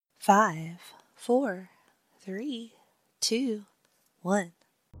5, 4, 3, 2, 1.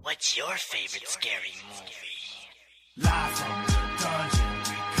 What's your favorite scary movie? Live from the dungeon,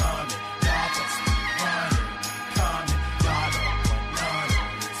 we coming. Y'all just be running, we coming. Y'all don't want none of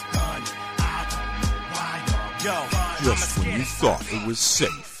this gunning. I don't know why y'all be Just when you thought it was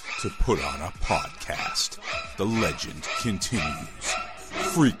safe to put on a podcast, the legend continues.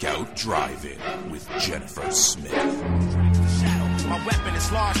 Freak Out Drive-In with Jennifer Smith. My weapon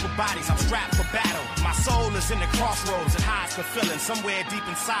is large for bodies, I'm strapped for battle. My soul is in the crossroads and highs for feeling. Somewhere deep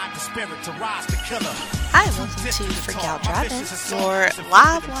inside the spirit to rise the killer. Hi, and welcome to Freak Out Drive-In, your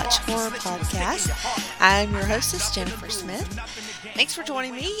live watch horror podcast. I'm your hostess, Jennifer Smith. Thanks for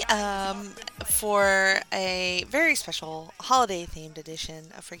joining me for a very special holiday-themed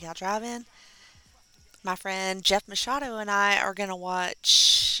edition of Freak Out Drive-In. My friend Jeff Machado and I are going to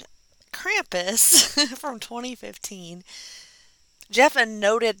watch Krampus from 2015. Jeff, a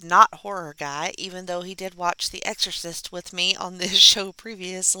noted not horror guy, even though he did watch The Exorcist with me on this show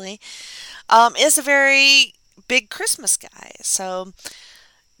previously, is a very big Christmas guy. So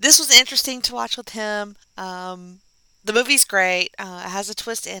this was interesting to watch with him. The movie's great. It has a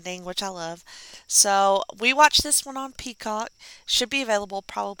twist ending, which I love. So we watched this one on Peacock. Should be available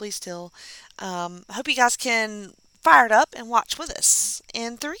probably still. Hope you guys can fire it up and watch with us.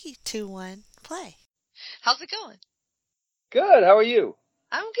 In 3, 2, 1, play. How's it going? Good. How are you?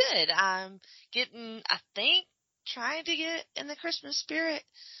 I'm good. I'm trying to get in the Christmas spirit.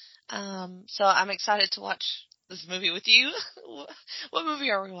 So I'm excited to watch this movie with you. What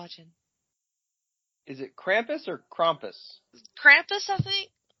movie are we watching? Is it Krampus or Krampus? Krampus, I think.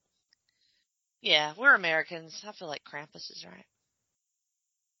 Yeah, we're Americans. I feel like Krampus is right.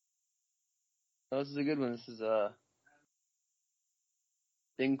 Oh, this is a good one. This is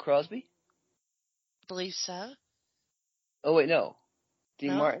Bing Crosby? I believe so. Oh wait, no. Dean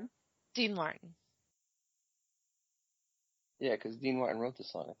No? Martin? Dean Martin. Yeah, because Dean Martin wrote the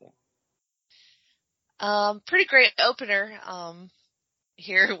song, I think. Pretty great opener.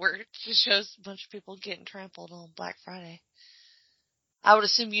 Here where it just shows a bunch of people getting trampled on Black Friday. I would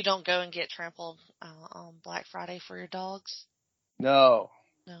assume you don't go and get trampled on Black Friday for your dogs. No.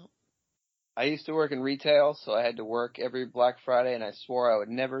 No. I used to work in retail, so I had to work every Black Friday, and I swore I would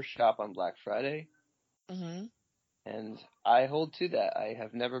never shop on Black Friday. Mm-hmm. And I hold to that. I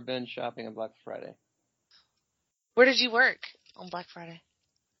have never been shopping on Black Friday. Where did you work on Black Friday?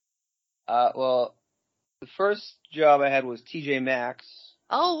 Well, the first job I had was TJ Maxx.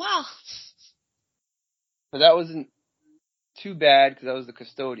 Oh, wow. But that wasn't too bad because I was the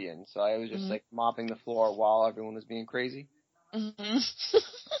custodian, so I was just Mm-hmm. like mopping the floor while everyone was being crazy. Mm-hmm.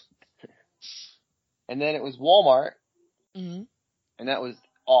 And then it was Walmart, Mm-hmm. and that was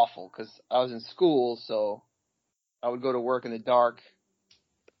awful because I was in school, so I would go to work in the dark.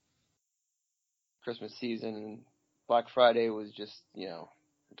 Christmas season and Black Friday was just, 12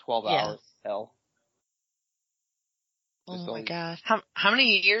 Yeah. hours hell. Oh Just my only- God. How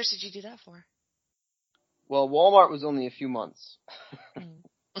many years did you do that for? Well, Walmart was only a few months. Mm.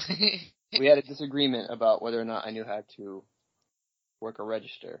 We had a disagreement about whether or not I knew how to work a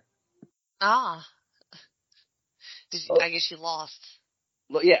register. Ah. I guess you lost.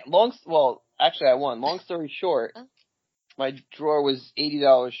 Yeah, actually I won. Long story short, my drawer was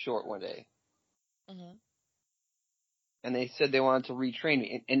 $80 short one day. Mm-hmm. And they said they wanted to retrain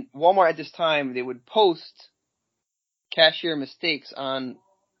me. And Walmart at this time, they would post cashier mistakes in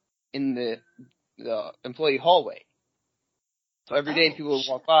the employee hallway. So every day people would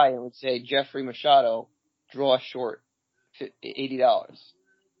walk by and would say, Jeffrey Machado, draw short $80.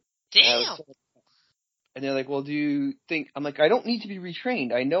 Damn. And they're like, well, do you think, I'm like, I don't need to be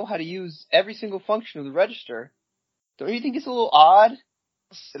retrained. I know how to use every single function of the register. Don't you think it's a little odd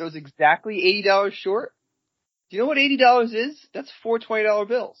that it was exactly $80 short? Do you know what $80 is? That's 4 $20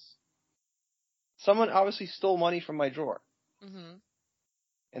 bills. Someone obviously stole money from my drawer. Mm-hmm.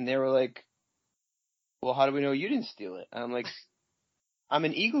 And they were like, well, how do we know you didn't steal it? And I'm like, I'm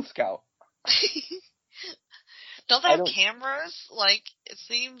an Eagle Scout. Don't they have cameras? Like, it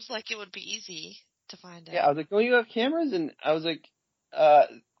seems like it would be easy to find out. Yeah, I was like, don't you have cameras? And I was like,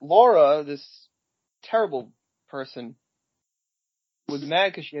 Laura, this terrible person, was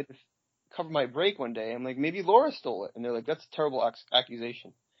mad because she had to cover my break one day. I'm like, maybe Laura stole it. And they're like, that's a terrible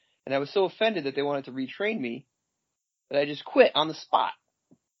accusation. And I was so offended that they wanted to retrain me that I just quit on the spot.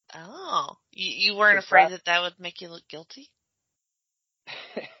 Oh. You weren't afraid that would make you look guilty?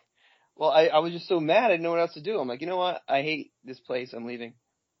 Well, I was just so mad I didn't know what else to do. I'm like, you know what? I hate this place. I'm leaving.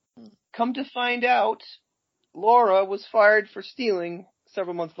 Come to find out, Laura was fired for stealing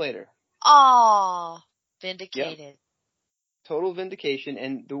several months later. Oh, vindicated. total vindication,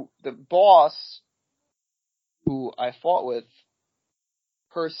 and the boss who I fought with,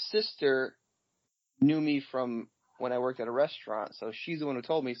 her sister knew me from when I worked at a restaurant, so she's the one who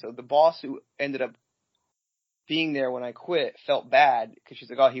told me. So the boss who ended up being there when I quit felt bad because she's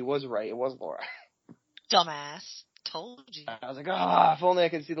like, "Oh, he was right. It was Laura." Dumbass. Told you. I was like, "Ah, if only I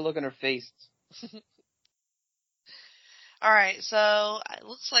could see the look on her face." Alright, so it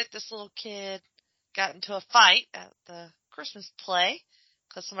looks like this little kid got into a fight at the Christmas play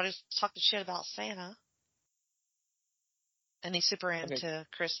because somebody was talking shit about Santa. And he's super into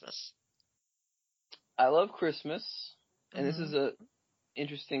Christmas. I love Christmas, and this Mm-hmm. is a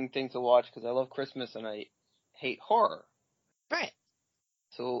interesting thing to watch because I love Christmas and I hate horror. Right.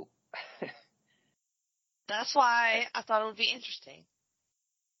 So that's why I thought it would be interesting.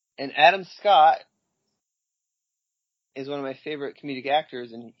 And Adam Scott is one of my favorite comedic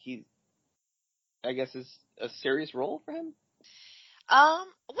actors, and he, I guess, is a serious role for him. Well,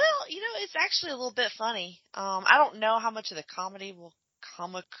 it's actually a little bit funny. I don't know how much of the comedy will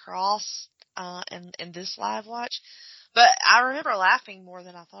come across in this live watch, but I remember laughing more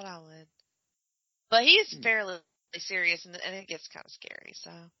than I thought I would. But he is fairly serious, and it gets kind of scary.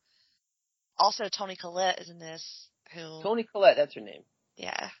 So, also Toni Collette is in this. Toni Collette, that's her name.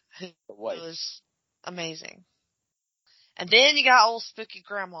 Yeah, the wife. It was amazing. And then you got old spooky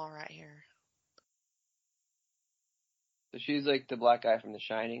grandma right here. So she's like the black guy from The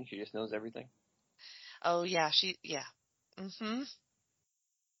Shining. She just knows everything. Oh yeah, yeah. Mhm.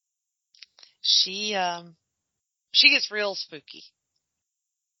 She gets real spooky.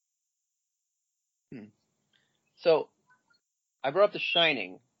 So I brought up The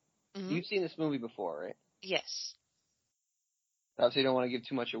Shining. Mm-hmm. You've seen this movie before, right? Yes. Obviously, you don't want to give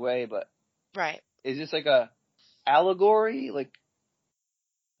too much away, but right. Is this like a allegory? Like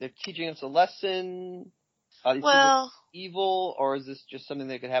they're teaching us a lesson? Are these people evil, or is this just something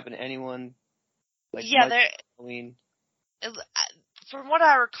that could happen to anyone? Like Halloween. From what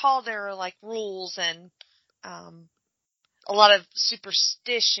I recall, there are like rules and a lot of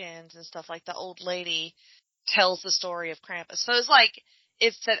superstitions and stuff. Like the old lady tells the story of Krampus, so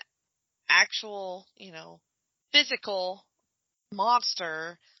it's an actual, physical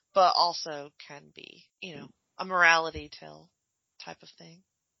monster, but also can be, a morality tale type of thing.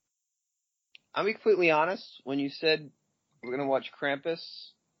 I'll be completely honest. When you said we're gonna watch Krampus,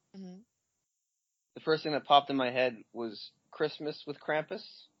 the first thing that popped in my head was Christmas with Krampus.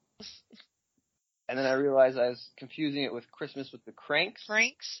 And then I realized I was confusing it with Christmas with the Cranks.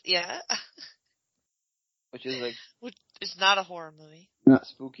 Cranks, yeah. Which is like... Which is not a horror movie. Not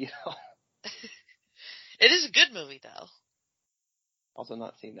spooky at all. It is a good movie, though. Also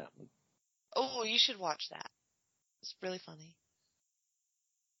not seen that one. Oh, you should watch that. It's really funny.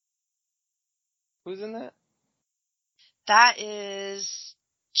 Who's in that? That is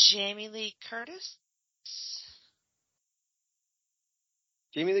Jamie Lee Curtis.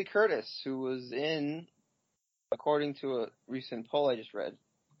 Jamie Lee Curtis, who was in, according to a recent poll I just read,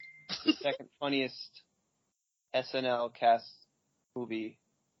 the second funniest SNL cast movie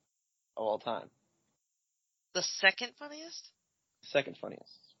of all time. The second funniest? Second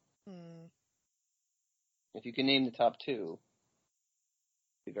funniest. If you can name the top two,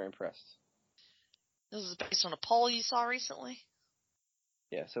 I'd be very impressed. This is based on a poll you saw recently?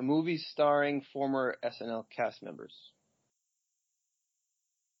 Yeah, so movies starring former SNL cast members.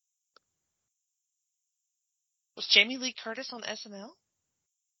 Was Jamie Lee Curtis on SNL?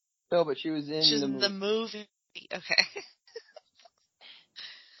 No, but she was in She's in the movie. Okay.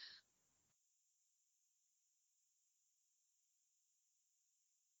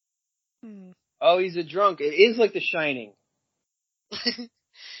 Oh, he's a drunk. It is like The Shining.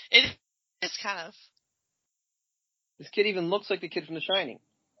 It's kind of. This kid even looks like the kid from The Shining.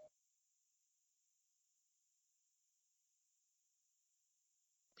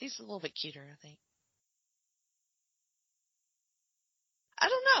 He's a little bit cuter, I think. I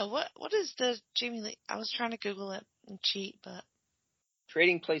don't know. What is the Jamie Lee? I was trying to Google it and cheat, but...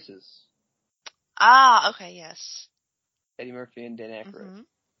 Trading Places. Ah, okay, yes. Eddie Murphy and Dan Aykroyd.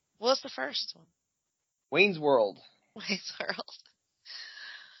 What's the first one? Wayne's World. Wayne's World.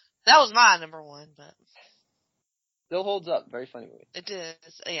 That was my number one, but... Still holds up. Very funny movie. It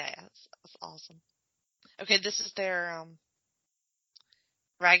is. Yeah, it's awesome. Okay, this is their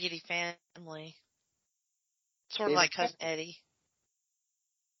Raggedy family. Sort of like Cousin Eddie.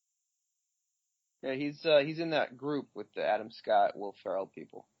 Yeah, he's in that group with the Adam Scott, Will Ferrell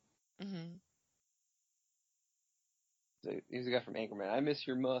people. He's the guy from Anchorman. I miss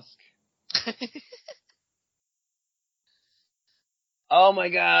your musk. Oh my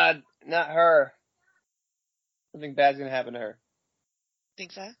God, not her. Something bad's gonna happen to her.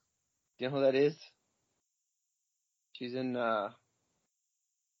 Think so? Do you know who that is? She's in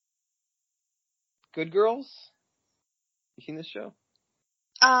Good Girls. You seen this show?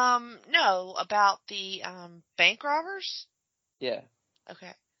 No, about the bank robbers? Yeah.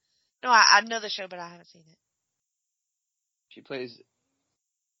 Okay. No, I know the show, but I haven't seen it. She plays.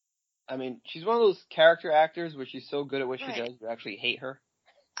 I mean, she's one of those character actors where she's so good at what she Right. does, you actually hate her.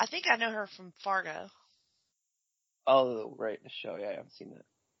 I think I know her from Fargo. Oh, right, the show. Yeah, I haven't seen that.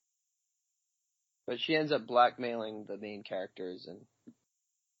 But she ends up blackmailing the main characters, and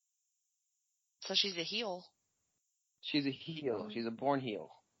So she's a heel she's a heel. She's a born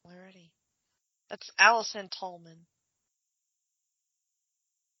heel. already. That's Allison Tolman.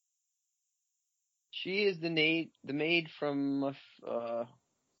 She is the maid from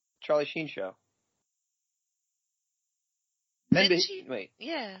Charlie Sheen show. Didn't she? Wait,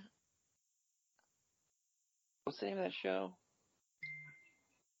 Yeah. what's the name of that show?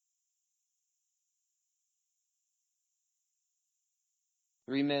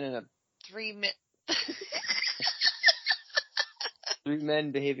 Three men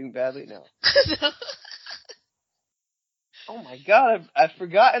behaving badly. No. No. Oh my God, I've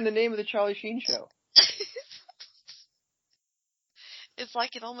forgotten the name of the Charlie Sheen show. It's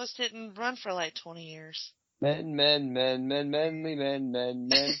like it almost didn't run for like 20 years. Menly men. Menly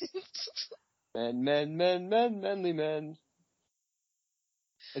men.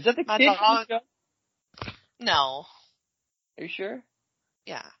 Is that the My kid from dog. the show? No. Are you sure?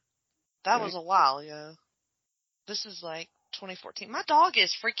 Yeah. That was a while ago. This is like 2014. My dog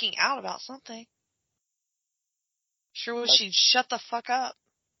is freaking out about something. Sure wish she'd shut the fuck up.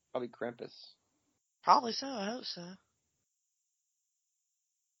 Probably Krampus. Probably so. I hope so.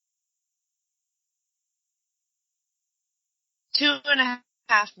 Two and a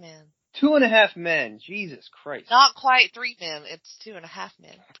half men. 2.5 Men. Jesus Christ. Not quite 3 men. It's 2.5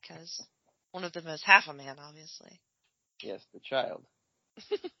 men because one of them is half a man, obviously. Yes, the child.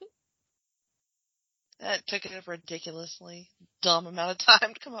 That took a ridiculously dumb amount of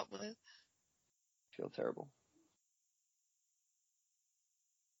time to come up with. I feel terrible.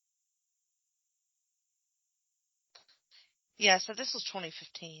 Yeah, so this was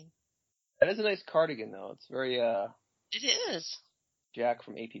 2015. That is a nice cardigan, though. It's very, It is. Jack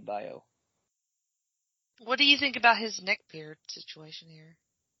from AP Bio. What do you think about his neck beard situation here?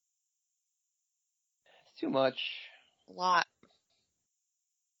 It's too much. A lot.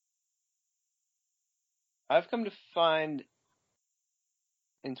 I've come to find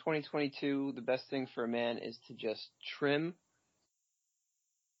in 2022, the best thing for a man is to just trim.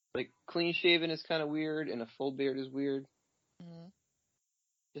 Like, clean shaven is kind of weird, and a full beard is weird. Mm-hmm.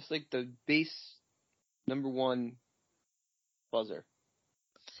 Just like the base number one buzzer.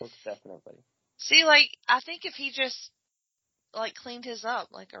 Looks definitely. See, like, I think if he just, like, cleaned his up,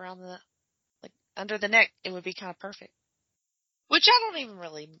 like, around the, like, under the neck, it would be kind of perfect. Which I don't even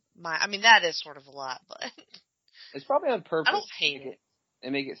really mind. I mean, that is sort of a lot, but It's probably on purpose. I don't hate it.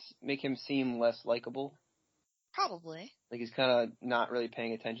 And make him seem less likable. Probably. Like he's kind of not really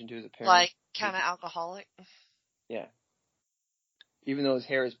paying attention to his appearance. Like, kind of alcoholic. Yeah. Even though his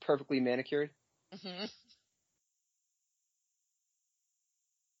hair is perfectly manicured. Mm-hmm.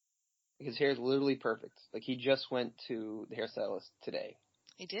 His hair is literally perfect. Like he just went to the hairstylist today.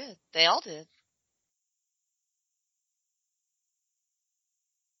 He did. They all did.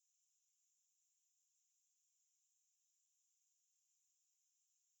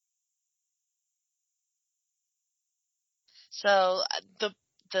 So the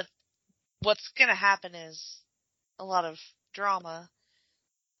what's going to happen is a lot of drama,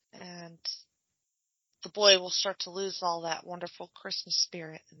 and the boy will start to lose all that wonderful Christmas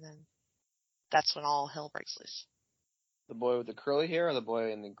spirit, and then that's when all hell breaks loose. The boy with the curly hair or the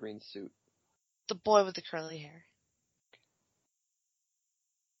boy in the green suit? The boy with the curly hair.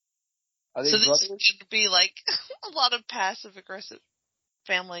 Are they So brothers? this is going to be like a lot of passive aggressive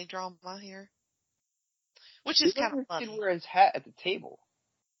family drama here, which is kind of funny. He wear his hat at the table.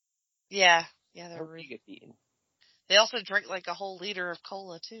 Yeah, they're Or he gets eaten. They also drink like a whole liter of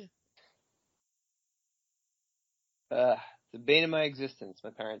cola too. The bane of my existence. My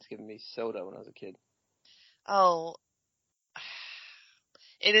parents giving me soda when I was a kid. Oh,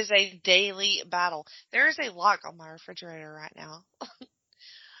 it is a daily battle. There is a lock on my refrigerator right now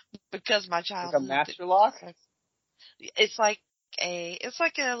because my child. Like a master lock? It's like a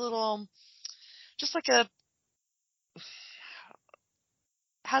little, just like a,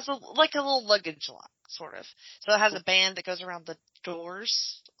 has a little luggage lock sort of. So it has a band that goes around the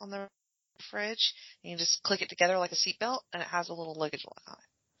doors on the fridge, and you just click it together like a seatbelt, and it has a little luggage lock on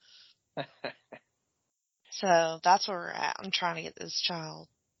it. So that's where we're at. I'm trying to get this child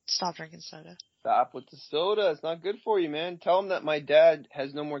to stop drinking soda. Stop with the soda. It's not good for you, man. Tell him that my dad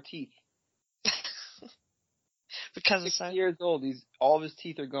has no more teeth. Because of 60 soda. years old. All of his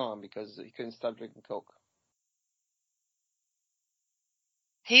teeth are gone because he couldn't stop drinking Coke.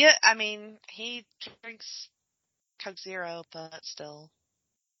 He drinks Coke Zero, but still.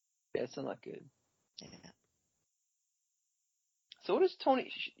 Yeah, it's not good. Yeah. So what is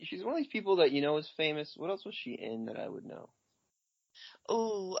Tony? She's one of these people that you know is famous. What else was she in that I would know?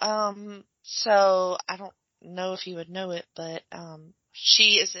 Ooh, so I don't know if you would know it, but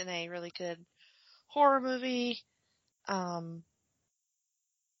she is in a really good horror movie.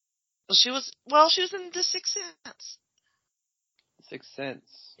 She was in The Sixth Sense. Sixth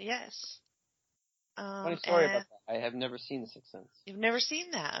Sense. Yes. Funny story And about that. I have never seen The Sixth Sense. you've never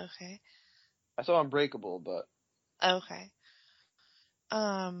seen that, okay? I saw Unbreakable, but Okay.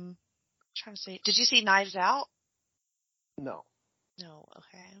 Trying to see. Did you see Knives Out? no. No,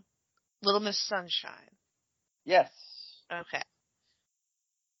 okay. Little Miss Sunshine. Yes. Okay.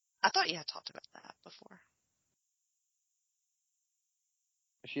 I thought you had talked about that before.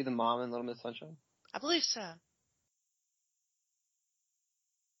 Is she the mom in Little Miss Sunshine? I believe so.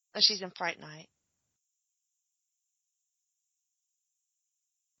 And she's in Fright Night.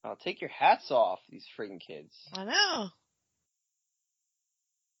 Oh, take your hats off, these friggin' kids. I know.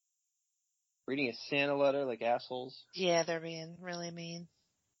 Reading a Santa letter like assholes. Yeah, they're being really mean.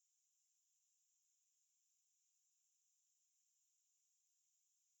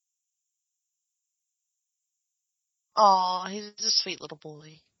 Aw, he's a sweet little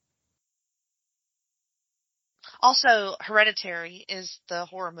boy. Also, Hereditary is the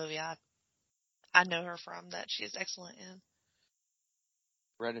horror movie I know her from that she's excellent in.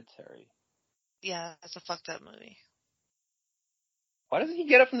 Hereditary. Yeah, it's a fucked up movie. Why doesn't he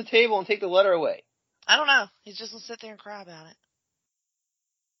get up from the table and take the letter away? I don't know. He's just gonna sit there and cry about it.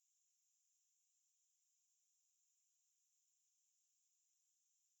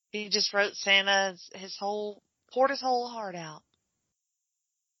 He just wrote Santa poured his whole heart out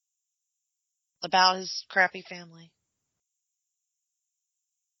about his crappy family.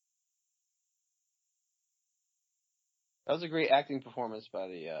 That was a great acting performance by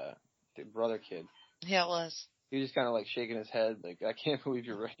the brother kid. Yeah, it was. He was just kind of like shaking his head, like, I can't believe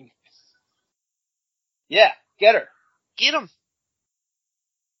you're writing this. Yeah, get her. Get him.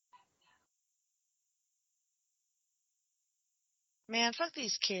 Man, fuck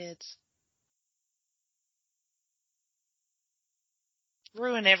these kids.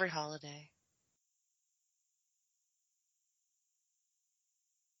 Ruin every holiday.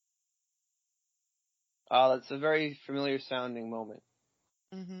 That's a very familiar sounding moment.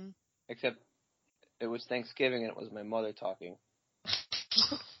 Mm-hmm. Except it was Thanksgiving and it was my mother talking.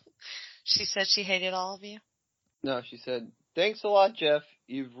 She said she hated all of you. No, she said, "Thanks a lot, Jeff.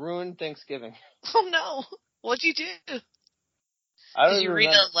 You've ruined Thanksgiving." Oh no. What'd you do? I don't Did even you read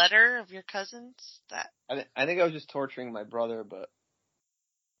remember. a letter of your cousin's? I think I was just torturing my brother, but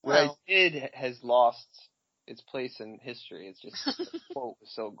what I Well, did has lost its place in history. It's just the quote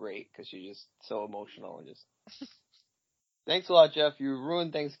was so great because she's just so emotional and just. Thanks a lot, Jeff. You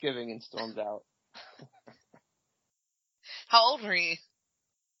ruined Thanksgiving, and stormed out. how old were you?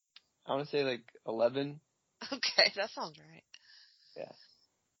 I want to say like 11. Okay, that sounds right. Yeah.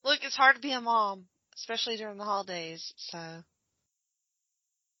 Look, it's hard to be a mom, especially during the holidays, so.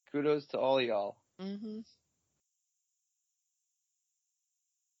 Kudos to all y'all. Mm-hmm.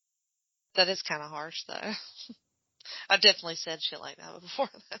 That is kind of harsh, though. I definitely said shit like that before.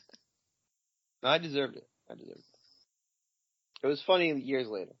 No, I deserved it. It was funny years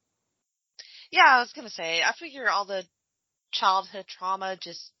later. Yeah, I was going to say, I figure all the childhood trauma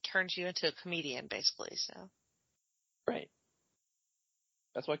just turns you into a comedian, basically, so. Right.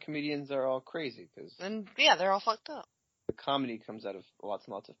 That's why comedians are all crazy, because And, yeah, they're all fucked up. the comedy comes out of lots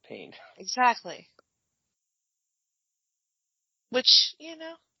and lots of pain. Exactly. Which,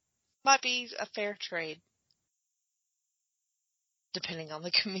 might be a fair trade, depending on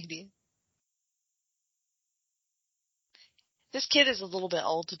the comedian. This kid is a little bit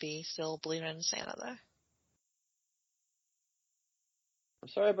old to be still believing in Santa, though. I'm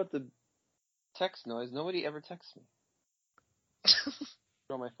sorry about the text noise. Nobody ever texts me.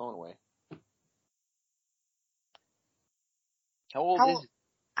 Throw my phone away. How old is he?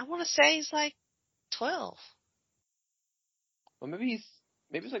 I want to say he's like 12. Well, maybe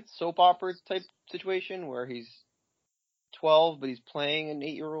it's like soap opera type situation where he's 12, but he's playing an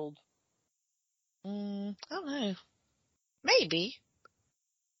 8-year-old. I don't know. Maybe.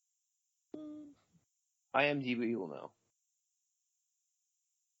 Mm. IMDb will know.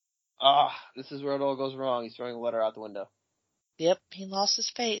 this is where it all goes wrong. He's throwing a letter out the window. Yep, he lost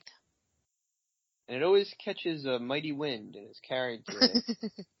his faith. And it always catches a mighty wind and is carried to a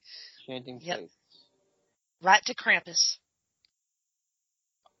chanting Yep. place. Right to Krampus.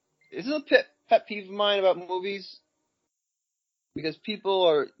 This is a pet peeve of mine about movies. Because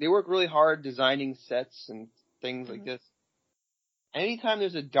they work really hard designing sets and things like this. Anytime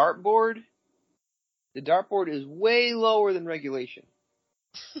there's a dartboard, the dartboard is way lower than regulation.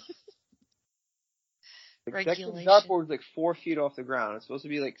 Regulation. The dartboard is like 4 feet off the ground. It's supposed to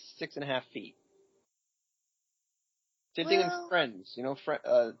be like 6.5 feet. Same thing in Friends. You know,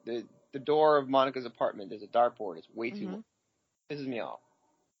 the door of Monica's apartment is a dartboard. It's way too low. Pisses me off.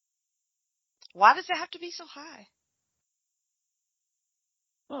 Why does it have to be so high?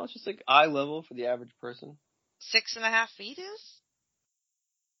 Well, it's just like eye level for the average person. 6.5 feet is?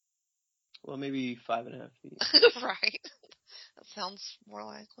 Well, maybe 5.5 feet. Right. That sounds more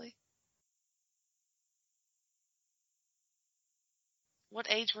likely. What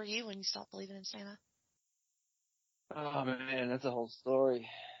age were you when you stopped believing in Santa? Oh man, that's a whole story.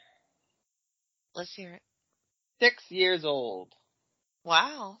 Let's hear it. 6 years old.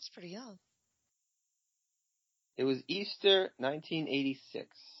 Wow, that's pretty young. It was Easter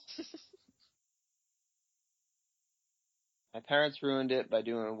 1986. My parents ruined it by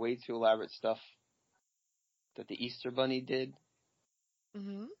doing way too elaborate stuff that the Easter Bunny did.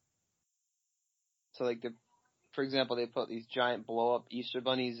 Mm-hmm. So, like, for example, they put these giant blow-up Easter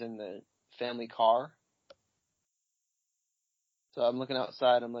bunnies in the family car. So I'm looking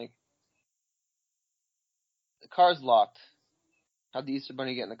outside, I'm like, the car's locked. How'd the Easter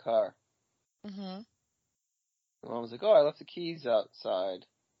Bunny get in the car? Mm-hmm. My mom was like, I left the keys outside.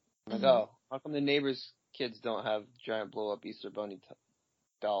 I'm like, how come the neighbors' kids don't have giant blow-up Easter Bunny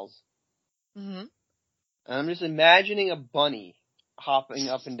dolls? Mm-hmm. And I'm just imagining a bunny hopping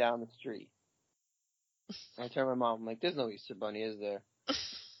up and down the street. And I turn to my mom, I'm like, there's no Easter Bunny, is there?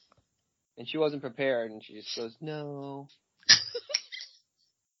 And she wasn't prepared, and she just goes, no.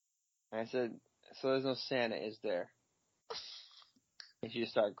 And I said, so there's no Santa, is there? And she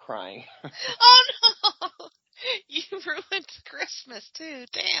just started crying. Oh, no! You ruined Christmas, too.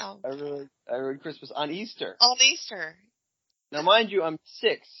 Damn. I ruined Christmas on Easter. On Easter. Now, mind you, I'm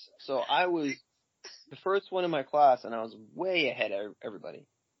 6, so I was the first one in my class, and I was way ahead of everybody.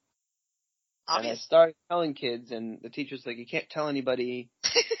 Obvious. And I started telling kids, and the teacher's like, you can't tell anybody.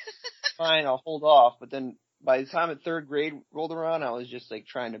 Fine, I'll hold off. But then by the time at 3rd grade rolled around, I was just like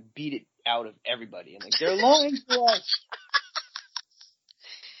trying to beat it out of everybody. And like, they're lying to us.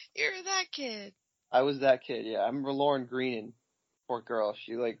 You're that kid. I was that kid, yeah. I remember Lauren Greenan, poor girl.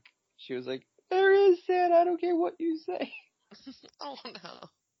 She was like, there is Santa, I don't care what you say. Oh, no.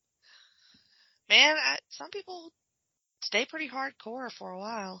 Man, some people stay pretty hardcore for a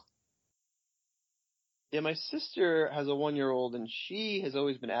while. Yeah, my sister has a 1-year-old, and she has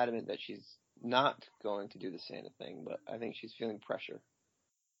always been adamant that she's not going to do the Santa thing, but I think she's feeling pressure.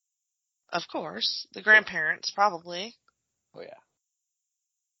 Of course. The grandparents, probably. Oh, yeah.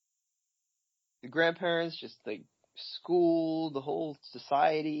 The grandparents, just like school, the whole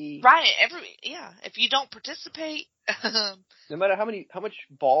society. Right. If you don't participate. No matter how much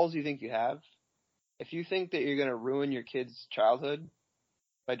balls you think you have, if you think that you're going to ruin your kid's childhood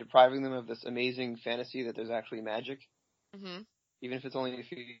by depriving them of this amazing fantasy that there's actually magic, even if it's only a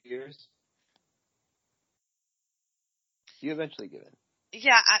few years, you eventually give in.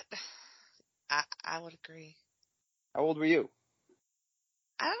 Yeah, I would agree. How old were you?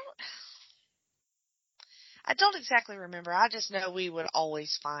 I don't exactly remember. I just know we would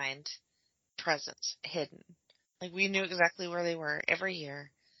always find presents hidden. Like, we knew exactly where they were every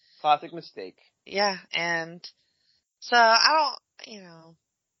year. Classic mistake. Yeah, and so I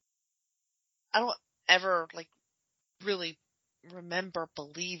don't ever, like, really remember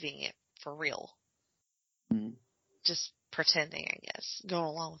believing it for real. Just pretending, I guess. Going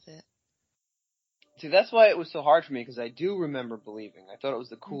along with it. See, that's why it was so hard for me, because I do remember believing. I thought it was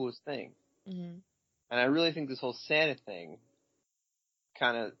the coolest thing. Mm-hmm. And I really think this whole Santa thing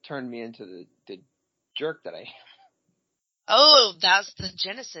kind of turned me into the jerk that I am. Oh, that's the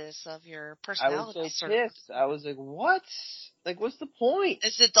genesis of your personality. I was so pissed. I was like, what? Like, what's the point?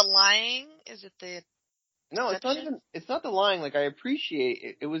 Is it the lying? Is it the No, deception? it's not the lying. Like, I appreciate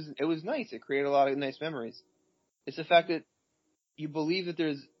it. It was nice. It created a lot of nice memories. It's the fact that you believe that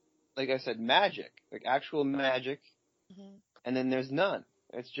there's, like I said, magic. Like, actual magic. And then there's none.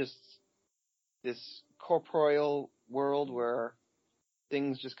 It's just this corporeal world where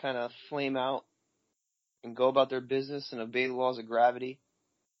things just kind of flame out and go about their business and obey the laws of gravity.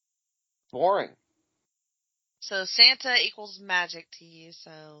 Boring. So Santa equals magic to you,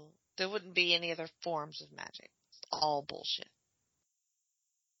 so There wouldn't be any other forms of magic. It's all bullshit.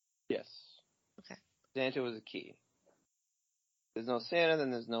 Yes. Okay. Santa was a key. There's no Santa, then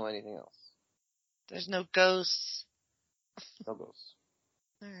there's no anything else. There's no ghosts. No ghosts.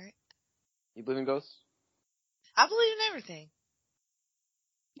 Alright. You believe in ghosts? I believe in everything.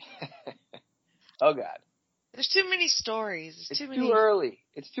 Oh, God. There's too many stories. There's It's too too many. early.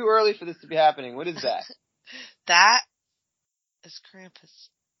 It's too early for this to be happening. What is that? That is Krampus.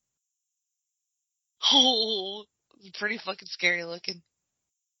 Oh, it's pretty fucking scary looking.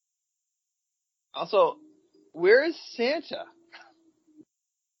 Also, where is Santa?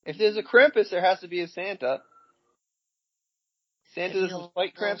 If there's a Krampus, there has to be a Santa. Santa doesn't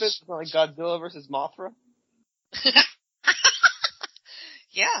fight Krampus? It's not like Godzilla versus Mothra?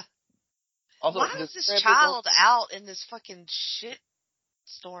 Yeah. Also, Why is this Krampus child out in this fucking shit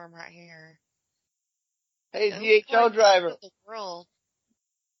storm right here? Hey, It looks DHL like driver. the world.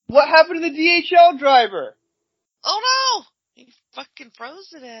 What happened to the DHL driver? Oh no! He fucking froze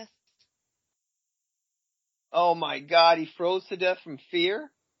to death. Oh my God, he froze to death from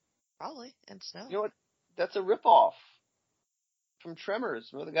fear? Probably. And snow. You know what? That's a ripoff from Tremors,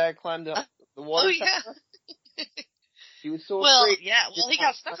 where the guy climbed up the water tower. He was so afraid. Yeah. Well, he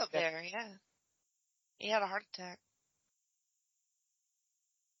got stuck up there. Yeah. He had a heart attack.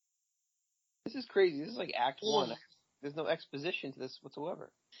 This is crazy. This is like Act 1. There's no exposition to this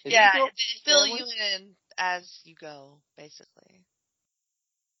whatsoever. They fill you in as you go, basically.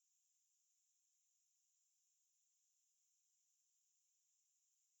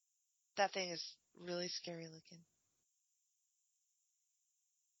 That thing is really scary looking.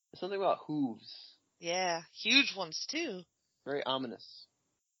 Something about hooves. Yeah, huge ones too. Very ominous.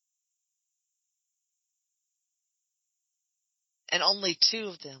 And only 2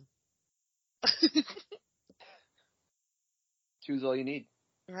 of them. Choose all you need.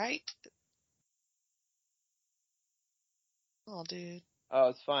 Right? Oh, dude. Oh,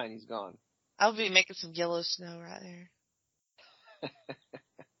 it's fine. He's gone. I'll be making some yellow snow right there.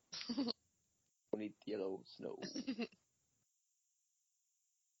 Don't need yellow snow.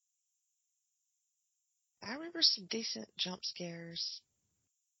 I remember some decent jump scares.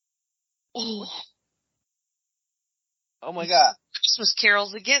 Oh. Oh my God. Christmas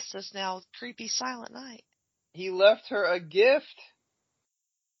carols against us now with creepy Silent Night. He left her a gift.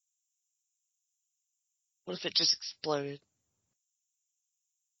 What if it just exploded?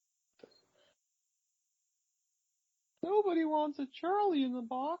 Nobody wants a Charlie in the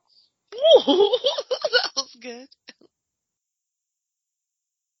box. That was good.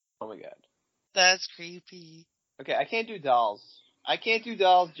 Oh my God. That's creepy. Okay, I can't do dolls. I can't do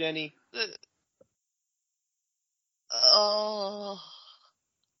dolls, Jenny. Oh.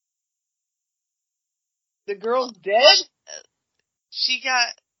 The girl's dead? She got...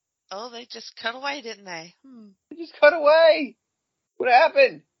 Oh, they just cut away, didn't they? They just cut away. What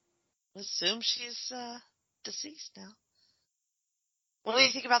happened? Assume she's deceased now. What do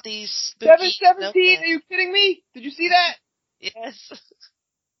you think about these spooky... 717? Are you kidding me? Did you see that? Yes.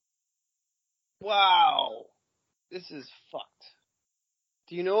 Wow. This is fucked.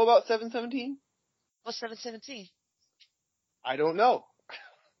 Do you know about 717? What's 717? I don't know.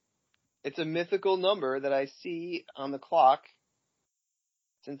 It's a mythical number that I see on the clock.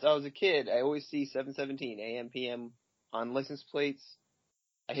 Since I was a kid, I always see 717, AM, PM, on license plates.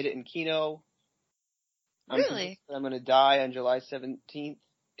 I hit it in Keno. Really? I'm going to die on July 17th.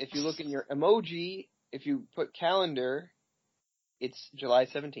 If you look in your emoji, if you put calendar, it's July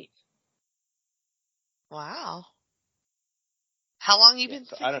 17th. Wow. How long you been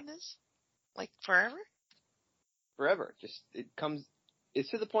thinking this? Like forever? Forever. It's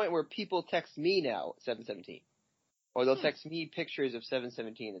to the point where people text me now at 717. Or they'll text me pictures of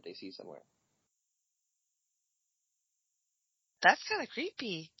 717 that they see somewhere. That's kind of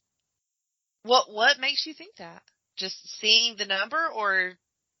creepy. What makes you think that? Just seeing the number, or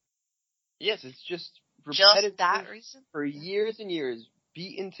Yes, it's just that reason? For years and years,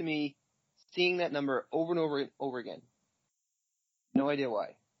 beat into me, seeing that number over and over and over again. No idea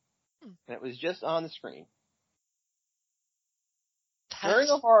why. And it was just on the screen. During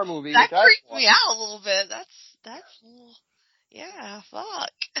a horror movie. That freaked me out a little bit. That's yeah, fuck.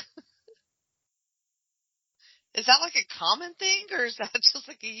 Is that like a common thing, or is that just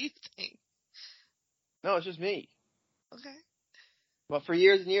like a you thing? No, it's just me. Okay. But for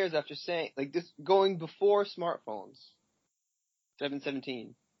years and years after saying, like this, going before smartphones,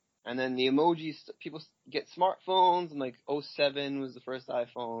 717. And then the emojis, people get smartphones, and like 07 was the first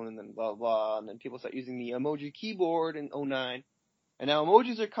iPhone, and then blah, blah, and then people start using the emoji keyboard in 09. And now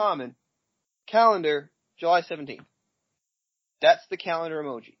emojis are common. Calendar, July 17th. That's the calendar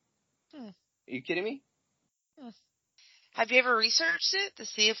emoji. Hmm. Are you kidding me? Have you ever researched it to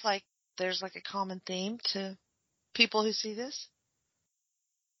see if, like, there's, like, a common theme to people who see this?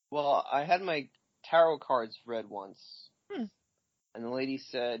 Well, I had my tarot cards read once, Hmm. and the lady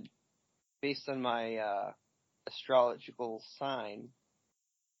said, based on my astrological sign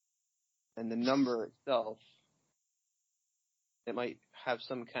and the number itself, it might have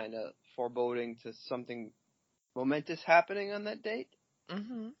some kind of foreboding to something momentous happening on that date.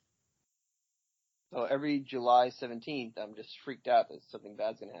 Mm-hmm. So every July 17th, I'm just freaked out that something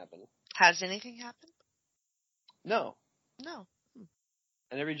bad's going to happen. Has anything happened? No. No.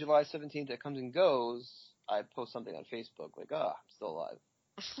 And every July 17th that comes and goes, I post something on Facebook like, I'm still alive.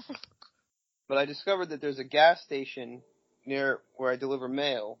 But I discovered that there's a gas station near where I deliver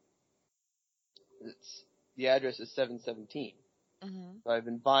mail. The address is 717. Mm-hmm. So I've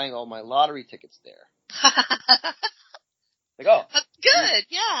been buying all my lottery tickets there. Like, oh. That's good.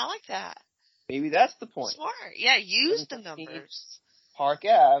 Yeah, I like that. Maybe that's the point. Smart. Yeah, use the 717 numbers. Park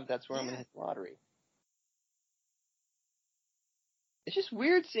Ave, that's where I'm Yeah. going to hit the lottery. It's just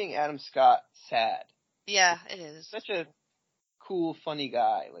weird seeing Adam Scott sad. Yeah, it is. Such a cool, funny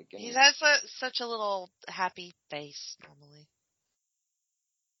guy. Like, He has such a little happy face normally.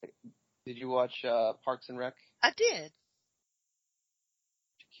 Did you watch Parks and Rec? I did.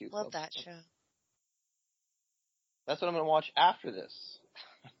 Cute. Love that show. That's what I'm going to watch after this.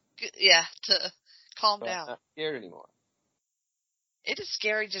 Good, yeah, to calm So down. I'm not scared anymore. It is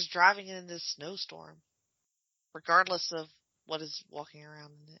scary just driving in this snowstorm, regardless of what is walking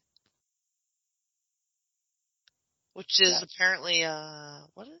around in it. Which is apparently,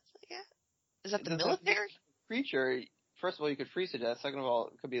 what is it again? Is that the military? Creature, first of all, you could freeze to death. Second of all,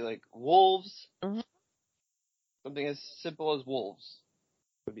 it could be like wolves. Mm-hmm. Something as simple as wolves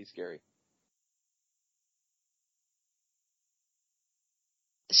would be scary.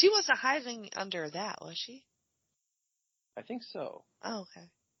 She wasn't hiding under that, was she? I think so. Oh, okay.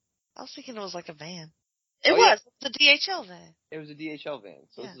 I was thinking it was like a van. It Oh, was. yeah. The DHL van. It was a DHL van,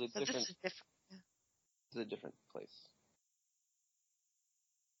 so Yeah, this is a different. This is different. Yeah. This is a different place.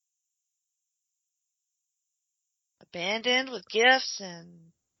 Abandoned with gifts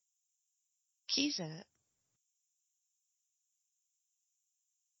and keys in it.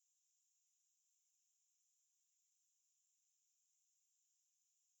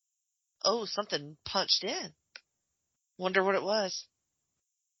 Oh, something punched in. Wonder what it was.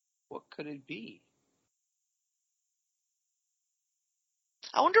 What could it be?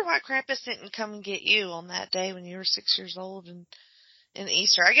 I wonder why Krampus didn't come and get you on that day when you were 6 years old and in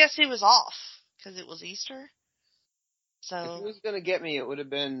Easter. I guess he was off because it was Easter. So If he was going to get me, it would have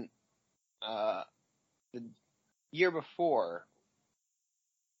been the year before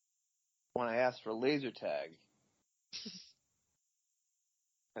when I asked for laser tag.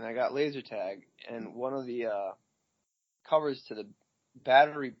 And I got laser tag, and one of the covers to the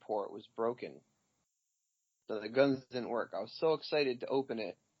battery port was broken. So the guns didn't work. I was so excited to open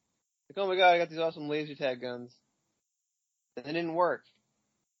it. Like, oh my god, I got these awesome laser tag guns. And they didn't work.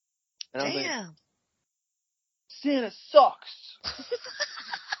 And I was like, damn. Santa sucks!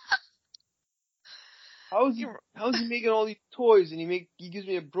 How's he making all these toys and he gives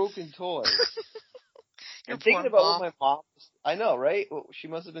me a broken toy? Your I'm thinking poor about mom. what my mom, I know, right? What she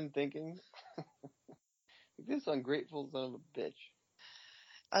must have been thinking. This ungrateful son of a bitch.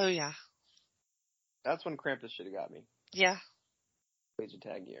 Oh yeah. That's when Krampus should have got me. Yeah. Laser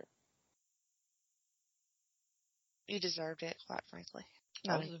tag gear. You deserved it, quite frankly.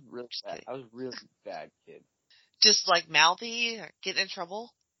 I was a really bad kid. Just like mouthy or getting in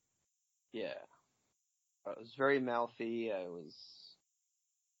trouble? Yeah. I was very mouthy. I was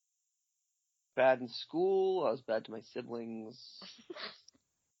bad in school. I was bad to my siblings.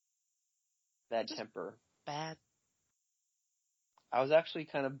 Bad temper. Bad. I was actually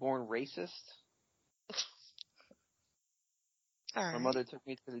kind of born racist. All right. My mother took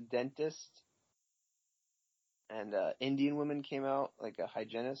me to the dentist, and Indian woman came out, like a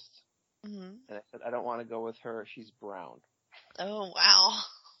hygienist, Mm-hmm. and I said, I don't want to go with her. She's brown. Oh, wow.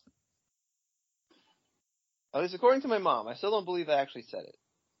 At least according to my mom. I still don't believe I actually said it.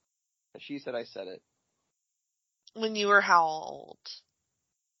 But she said I said it. When you were how old?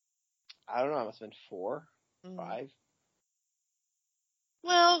 I don't know. I must have been 4, Mm. 5.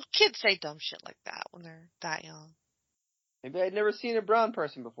 Well, kids say dumb shit like that when they're that young. Maybe I'd never seen a brown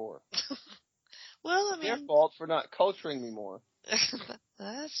person before. Well, I It's their mean, fault for not culturing me more.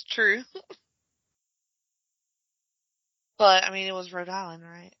 that's true. But, I mean, it was Rhode Island,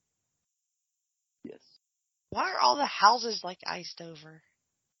 right? Yes. Why are all the houses, like, iced over?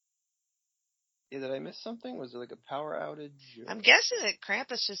 Yeah, did I miss something? Was there like a power outage? Or... I'm guessing that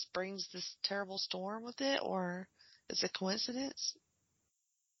Krampus just brings this terrible storm with it, or is it a coincidence?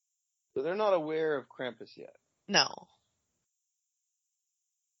 So they're not aware of Krampus yet. No.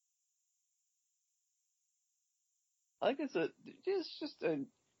 I think it's just a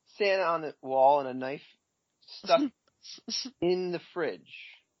Santa on the wall and a knife stuck in the fridge.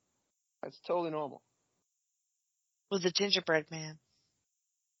 That's totally normal. With the gingerbread man.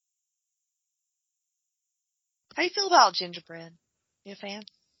 How you feel about gingerbread? You a fan?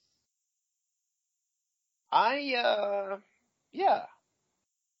 Yeah.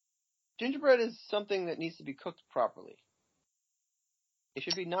 Gingerbread is something that needs to be cooked properly. It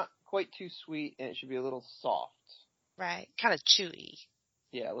should be not quite too sweet, and it should be a little soft. Right. Kind of chewy.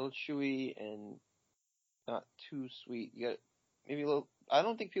 Yeah, a little chewy and not too sweet. You got maybe a little. I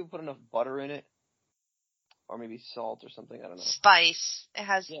don't think people put enough butter in it, or maybe salt or something. I don't know. Spice. It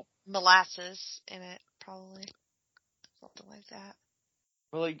has molasses in it, probably. Something like that.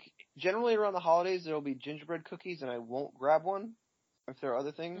 But like generally around the holidays, there will be gingerbread cookies, and I won't grab one if there are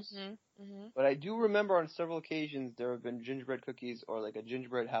other things. Mm-hmm. Mm-hmm. But I do remember on several occasions there have been gingerbread cookies or like a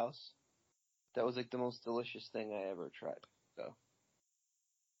gingerbread house. That was like the most delicious thing I ever tried. So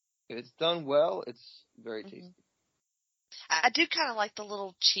if it's done well, it's very tasty. I do kind of like the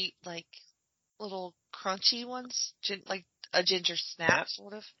little cheap, like little crunchy ones, like a ginger snap,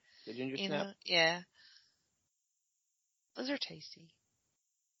 sort of. The ginger you snap. Know? Yeah. Those are tasty.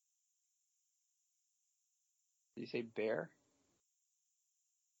 Did you say bear?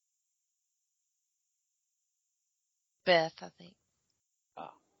 Beth, I think.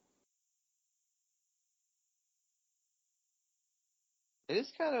 Ah. It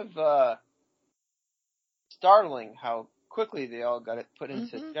is kind of startling how quickly they all got it put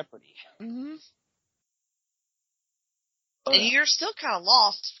into jeopardy. Mm-hmm. Oh, and you're still kind of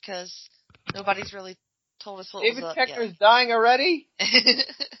lost because nobody's really told us what David was up Koechner's dying already? yet.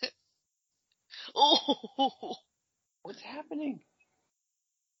 Oh, what's happening?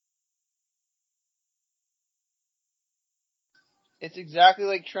 It's exactly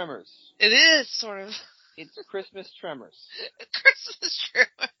like Tremors. It is sort of. It's Christmas Tremors. Christmas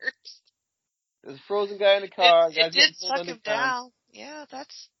Tremors. There's a frozen guy in the car. It did suck him down. Yeah,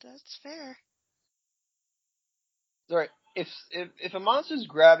 that's fair. Sorry, if a monster's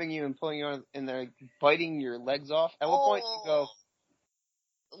grabbing you and pulling you on and they're biting your legs off, at what point do you go?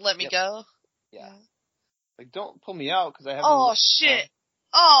 Let me go. Yeah. Like, don't pull me out because I have. Oh shit!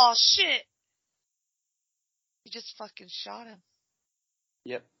 Oh shit! You just fucking shot him.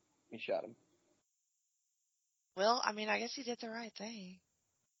 Yep, he shot him. Well, I mean, I guess he did the right thing.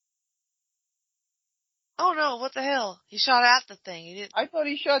 Oh no, what the hell? He shot at the thing. He didn't. I thought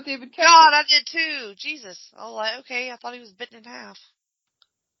he shot David Koechner. God, I did too. Jesus. I was like, okay, I thought he was bitten in half.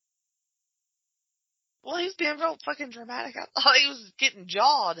 Well, he was being real fucking dramatic. I thought he was getting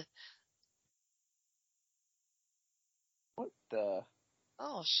jawed. What the?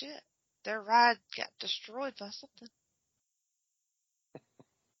 Oh shit. Their ride got destroyed by something.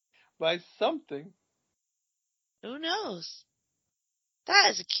 By something? Who knows? That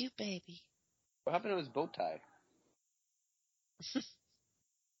is a cute baby. What happened to his bow tie?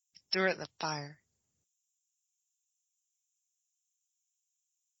 Threw it in the fire.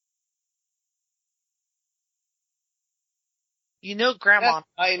 You know Grandma... Yes,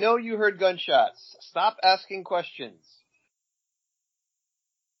 I know you heard gunshots. Stop asking questions.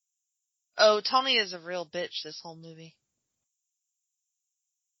 Oh, Tony is a real bitch this whole movie.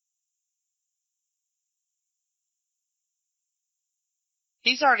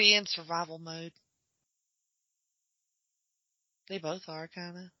 He's already in survival mode. They both are,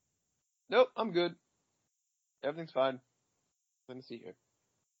 kind of. Nope, I'm good. Everything's fine. Let me see here.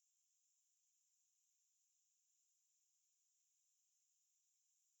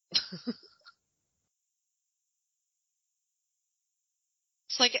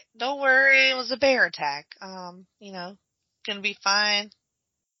 It's like, don't worry, it was a bear attack. Gonna be fine.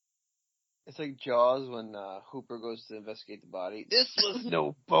 It's like Jaws when Hooper goes to investigate the body. This was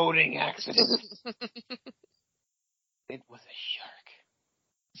no boating accident. It was a shark.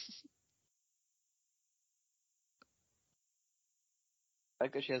 I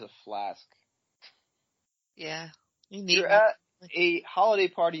like that she has a flask. Yeah. You're at a holiday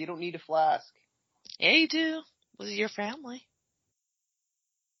party, you don't need a flask. Yeah, you do. With your family.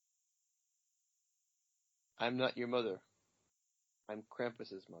 I'm not your mother. I'm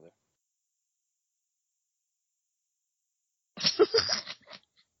Krampus's mother.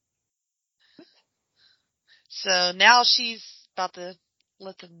 So now she's about to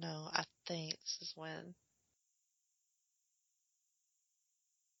let them know, I think this is when.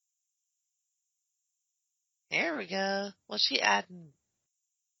 There we go. What's she adding?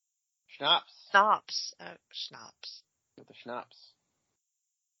 Schnapps. Schnapps. Schnapps. With the schnapps.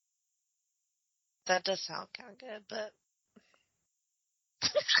 That does sound kind of good, but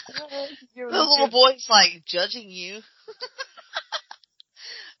The the little boy's like judging you.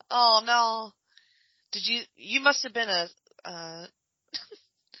 Oh no! You must have been a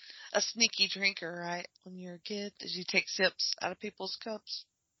sneaky drinker, right? When you were a kid, did you take sips out of people's cups?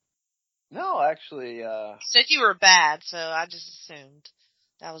 No, actually, You said you were bad, so I just assumed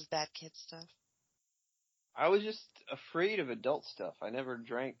that was bad kid stuff. I was just afraid of adult stuff. I never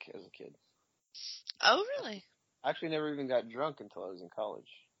drank as a kid. Oh, really? I actually never even got drunk until I was in college.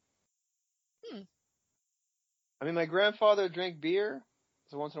 I mean, my grandfather drank beer,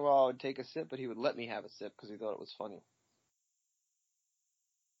 so once in a while I would take a sip, but he would let me have a sip because he thought it was funny.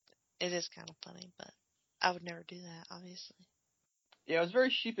 It is kind of funny, but I would never do that, obviously. Yeah, I was a very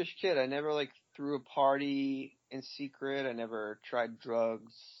sheepish kid. I never, threw a party in secret. I never tried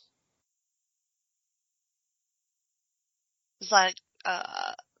drugs. It's like,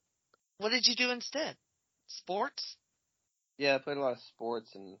 what did you do instead? Sports? Yeah, I played a lot of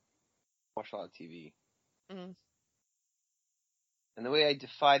sports and watched a lot of TV. Mm. And the way I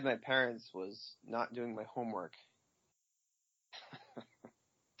defied my parents was not doing my homework. Of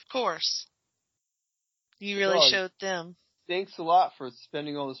course. You really showed them. Thanks a lot for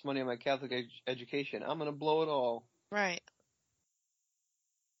spending all this money on my Catholic education. I'm going to blow it all. Right.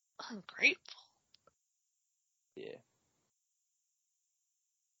 Ungrateful. Yeah.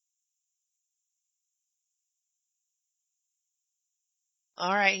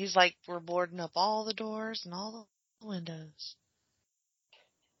 All right, he's like, we're boarding up all the doors and all the windows.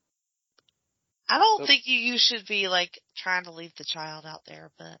 I don't think you should be, trying to leave the child out there,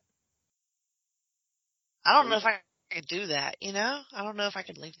 but I don't know if I could do that, you know? I don't know if I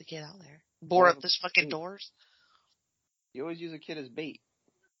could leave the kid out there. Board up those fucking doors. You always use a kid as bait.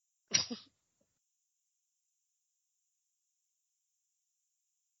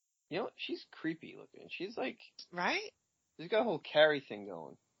 You know, she's creepy looking. She's like... Right? She's got a whole Carrie thing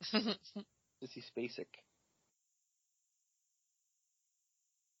going. Sissy Spacek.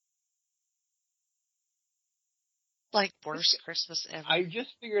 Like, worst Christmas ever. I just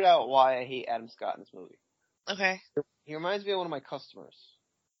figured out why I hate Adam Scott in this movie. Okay. He reminds me of one of my customers.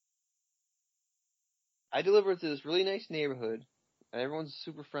 I deliver to this really nice neighborhood, and everyone's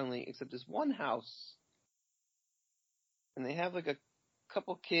super friendly, except this one house. And they have, a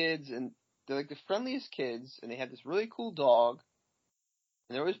couple kids, and they're, the friendliest kids, and they have this really cool dog,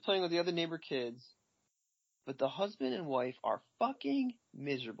 and they're always playing with the other neighbor kids. But the husband and wife are fucking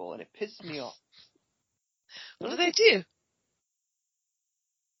miserable, and it pisses me off. What do they do?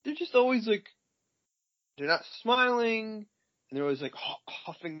 They're just always they're not smiling, and they're always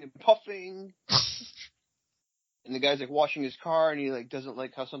huffing and puffing. And the guy's washing his car, and he doesn't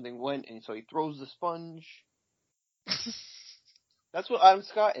like how something went, and so he throws the sponge. That's what Adam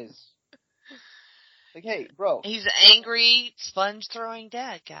Scott is. Hey, bro. He's an angry sponge throwing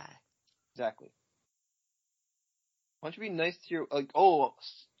dad guy. Exactly. Why don't you be nice to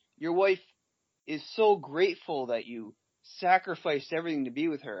your wife is so grateful that you sacrificed everything to be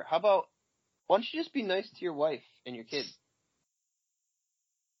with her. How about, why don't you just be nice to your wife and your kids?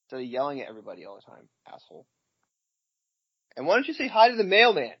 Instead of yelling at everybody all the time, asshole. And why don't you say hi to the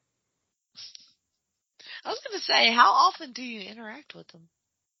mailman? I was going to say, how often do you interact with them?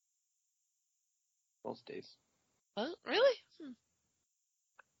 Most days. Oh, really?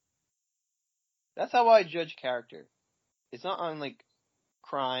 That's how I judge character. It's not on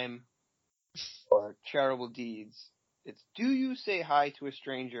crime or charitable deeds. It's, do you say hi to a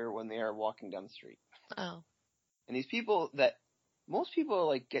stranger when they are walking down the street? Oh. And these people most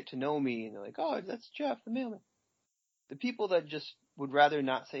people get to know me and they're like, oh, that's Jeff, the mailman. The people that just would rather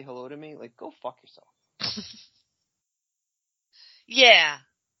not say hello to me, go fuck yourself. Yeah.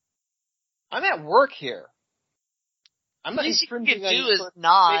 I'm at work here. I'm not infringing on you your is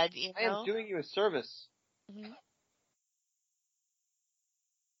nod, you know? I am doing you a service. Mm-hmm.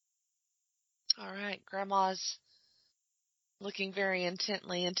 All right, Grandma's looking very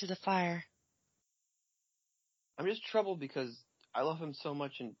intently into the fire. I'm just troubled because I love him so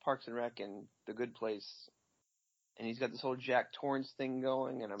much in Parks and Rec and The Good Place. And he's got this whole Jack Torrance thing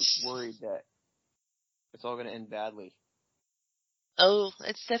going, and I'm worried that it's all going to end badly. Oh,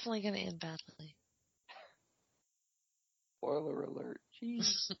 it's definitely going to end badly. Spoiler alert.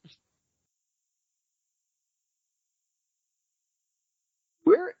 Jeez.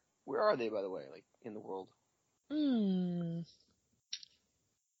 Where are they, by the way, in the world? I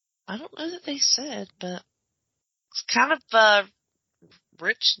don't know that they said, but it's kind of a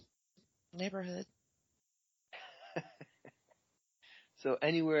rich neighborhood. So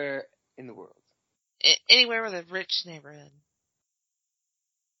anywhere in the world. Anywhere with a rich neighborhood.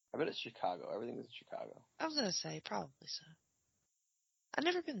 I bet it's Chicago. Everything is Chicago. I was gonna say probably so. I've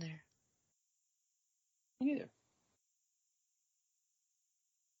never been there. Me neither.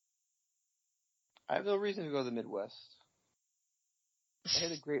 I have no reason to go to the Midwest. I hear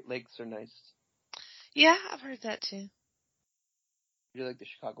the Great Lakes are nice. Yeah, I've heard that too. You like the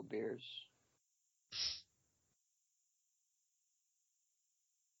Chicago Bears?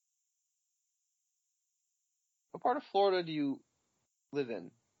 What part of Florida do you live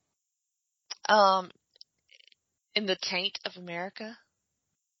in? In the taint of America.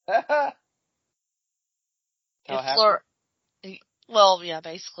 In Tallahassee? Florida. Well, yeah,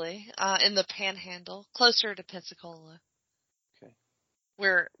 basically. In the Panhandle, closer to Pensacola. Okay.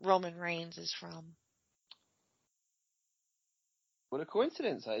 Where Roman Reigns is from. What a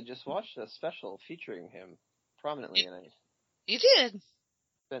coincidence. I just watched a special featuring him prominently, and I You did?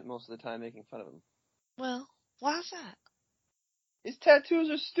 spent most of the time making fun of him. Well, why's that? His tattoos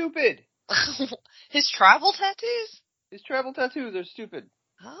are stupid! His tribal tattoos? His tribal tattoos are stupid.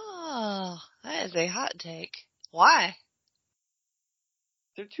 Oh, that is a hot take. Why?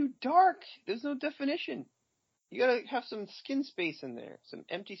 They're too dark. There's no definition. You gotta have some skin space in there, some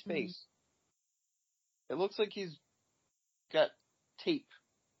empty space. It looks like he's got tape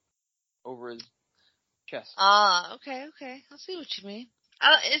over his chest. Okay. I see what you mean.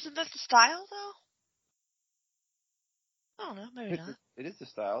 Isn't that the style, though? I don't know, maybe not. It is the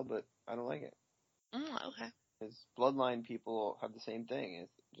style, but I don't like it. Okay. His bloodline people have the same thing. It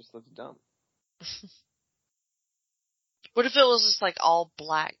just looks dumb. What if it was just like all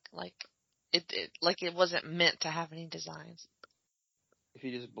black, like it wasn't meant to have any designs? If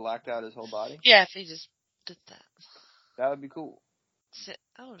he just blacked out his whole body, Yeah, if he just did that. that would be cool. That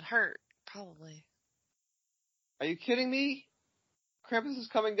would hurt, probably. Are you kidding me? Krampus is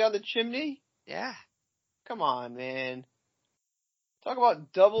coming down the chimney? Yeah. Come on, man. Talk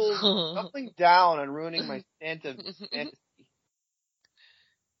about doubling down on ruining my Santa fantasy.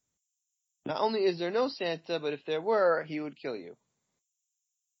 Not only is there no Santa, but if there were, he would kill you.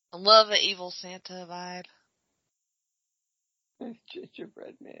 I love the evil Santa vibe.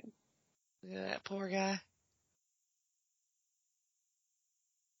 Gingerbread man. Yeah, that poor guy.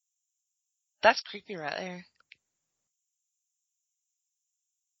 That's creepy right there.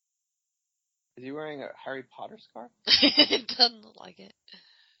 Is he wearing a Harry Potter scarf? It doesn't look like it.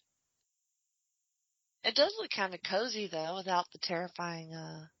 It does look kind of cozy, though, without the terrifying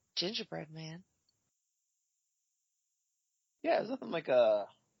gingerbread man. Yeah, it's nothing like a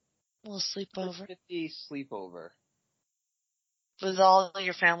little sleepover. 50 sleepover. With all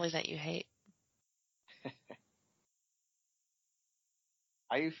your family that you hate.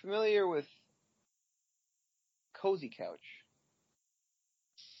 Are you familiar with Cozy Couch?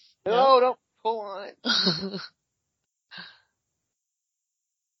 No, don't pull on it.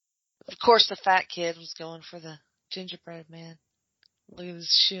 Of course, the fat kid was going for the gingerbread man. Look at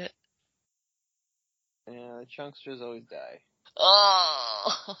this shit. Yeah, the chunksters always die.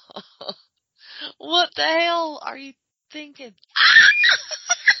 Oh, what the hell are you thinking?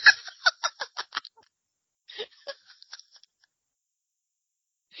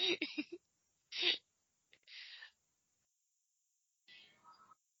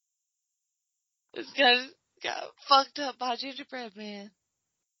 This guy got fucked up by gingerbread man.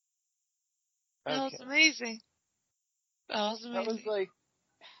 That was amazing. That was like...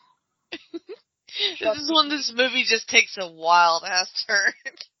 This is when this movie just takes a wild ass turn.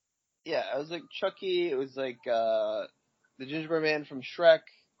 Yeah, it was like Chucky. It was like the gingerbread man from Shrek.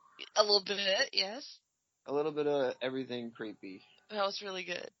 A little bit, yes. A little bit of everything creepy. That was really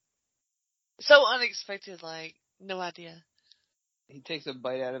good. So unexpected, like, no idea. He takes a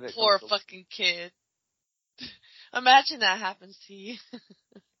bite out of it. Poor fucking kid. Imagine that happens to you.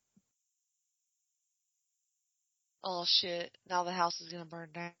 Oh shit, now the house is gonna burn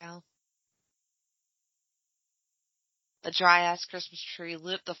down. A dry ass Christmas tree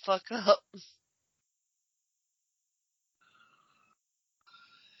lit the fuck up.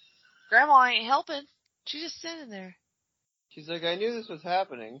 Grandma ain't helping. She's just sitting there. She's like, I knew this was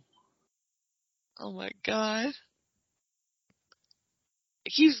happening. Oh my god.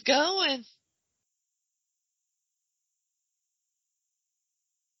 It keeps going.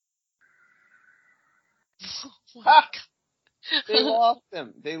 Oh my god. They lost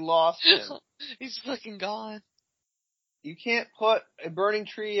him. They lost him. He's fucking gone. You can't put a burning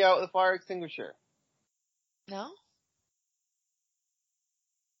tree out with a fire extinguisher. No?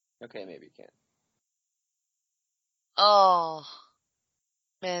 Okay, maybe you can. Oh.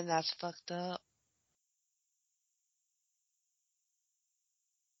 Man, that's fucked up.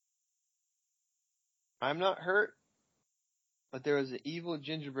 I'm not hurt, but there was an evil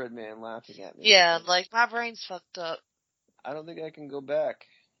gingerbread man laughing at me. Yeah, like my brain's fucked up. I don't think I can go back.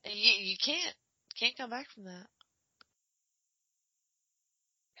 You can't. Can't come back from that.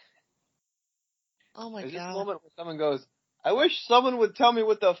 Oh my There's god. this moment where someone goes, I wish someone would tell me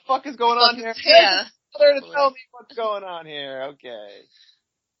what the fuck is going on here. Yeah. There to tell me what's going on here. Okay.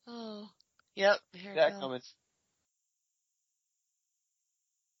 Oh. Yep, here it That goes. coming.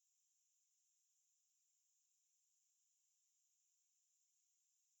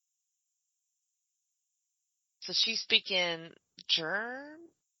 So she's speaking German,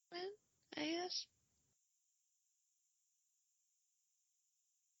 I guess?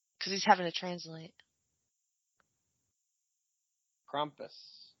 Because he's having to translate. Krampus.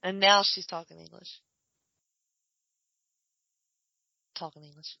 And now she's talking English. Talking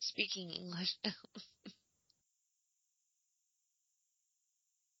English. Speaking English.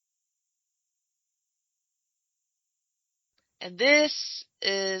 And this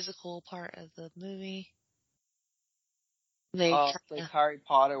is a cool part of the movie. They It's like Harry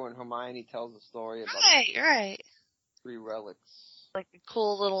Potter when Hermione tells the story about right. the 3 relics. Like a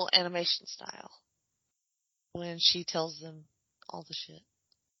cool little animation style. When she tells them all the shit.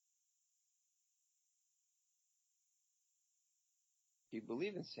 If you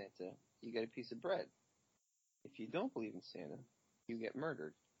believe in Santa, you get a piece of bread. If you don't believe in Santa, you get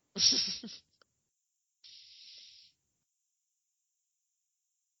murdered.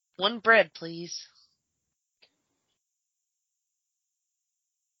 One bread, please.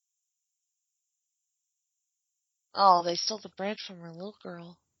 Oh, they stole the bread from her little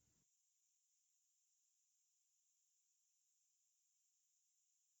girl.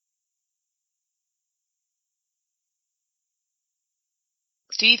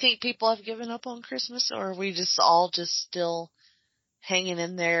 Do you think people have given up on Christmas, or are we just all just still hanging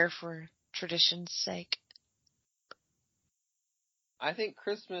in there for tradition's sake? I think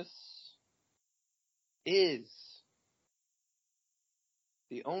Christmas is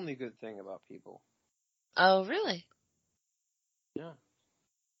the only good thing about people. Oh, really? Yeah.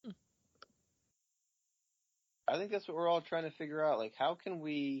 I think that's what we're all trying to figure out. Like, how can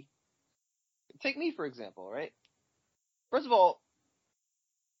we... Take me, for example, right? First of all,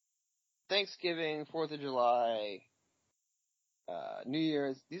 Thanksgiving, 4th of July, New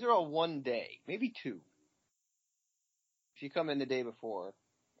Year's, these are all one day, maybe 2. If you come in the day before,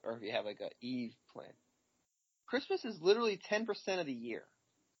 or if you have like a Eve plan. Christmas is literally 10% of the year.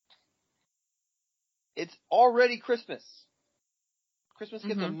 It's already Christmas. Christmas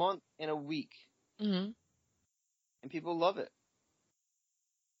gets a month and a week. Mm-hmm. And people love it.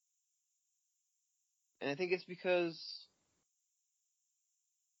 And I think it's because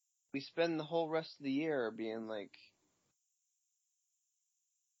we spend the whole rest of the year being like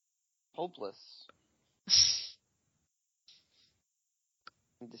hopeless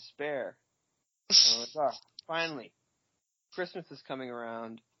and despair. And we're like, finally, Christmas is coming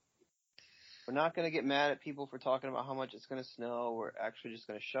around. We're not going to get mad at people for talking about how much it's going to snow. We're actually just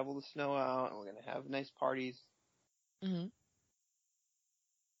going to shovel the snow out, and we're going to have nice parties. Mm-hmm.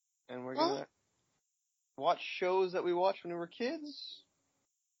 And we're going to watch shows that we watched when we were kids.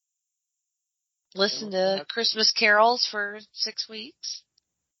 Listen to Christmas carols for 6 weeks.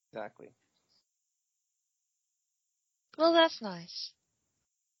 Exactly. Well, that's nice.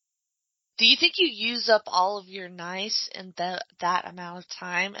 Do you think you use up all of your nice in that amount of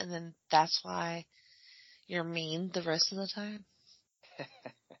time, and then that's why you're mean the rest of the time?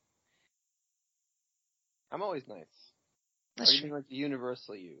 I'm always nice. That's or you true. mean like the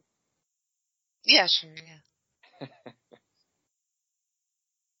universal you? Yeah, sure, yeah.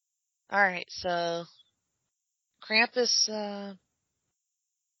 Alright, so Krampus,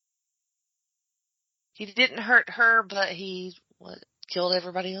 he didn't hurt her, but he, killed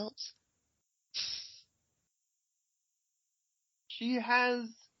everybody else? She has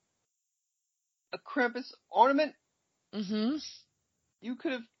a Krampus ornament. Mm-hmm. You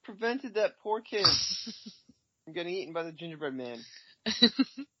could have prevented that poor kid from getting eaten by the gingerbread man.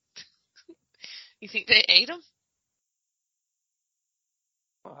 You think they ate him?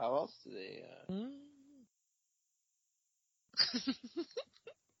 Well, how else do they...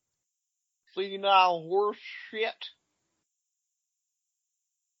 Senile horse shit.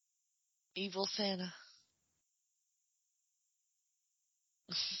 Evil Santa.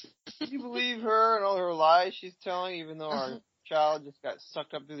 Can you believe her and all her lies she's telling, even though our child just got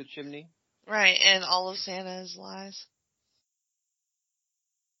sucked up through the chimney? Right, and all of Santa's lies.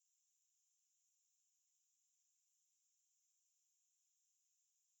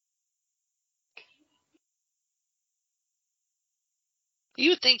 You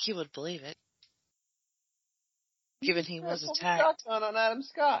would think he would believe it. Given he was pulled the attacked. shotgun on Adam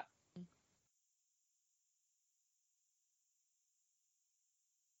Scott.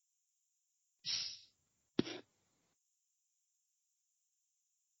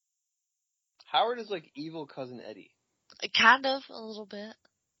 Howard is like evil cousin Eddie. Kind of, a little bit.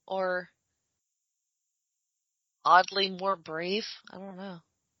 Or oddly more brave. I don't know.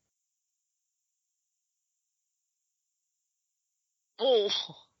 Oh.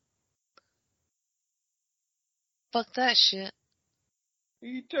 Fuck that shit.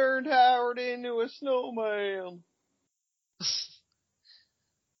 He turned Howard into a snowman.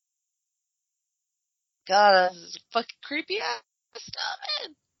 God, that's fucking creepy ass stuff,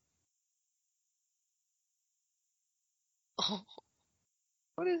 man. Oh.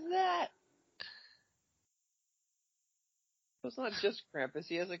 What is that? It's not just Krampus.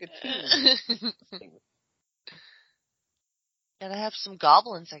 He has like a team. Gotta have some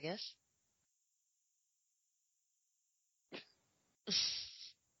goblins, I guess.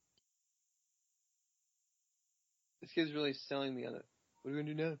 This kid's really selling me on it. What are we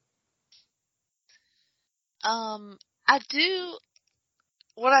gonna do now?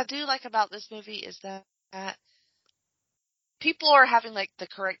 What I do like about this movie is that people are having like the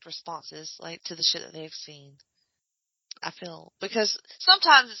correct responses, like to the shit that they've seen. I feel because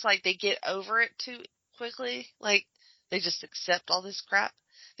sometimes it's like they get over it too quickly, like they just accept all this crap.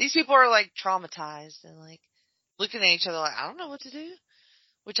 These people are like traumatized and like looking at each other like I don't know what to do,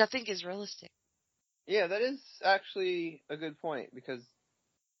 which I think is realistic. Yeah, that is actually a good point because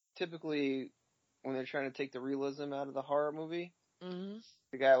typically when they're trying to take the realism out of the horror movie,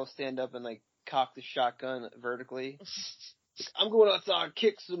 the guy will stand up and like cock the shotgun vertically. Like, I'm going outside and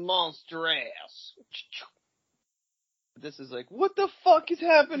kick some monster ass. This is like, what the fuck is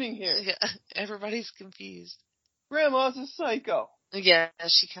happening here? Yeah, everybody's confused. Grandma's a psycho. Yeah,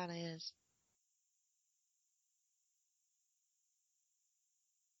 she kind of is.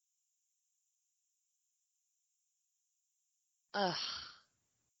 Ugh.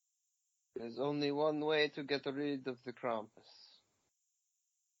 There's only one way to get rid of the Krampus.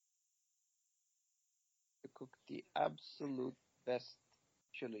 To cook the absolute best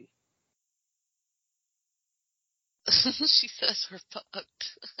chili. She says we're fucked.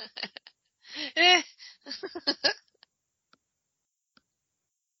 Eh.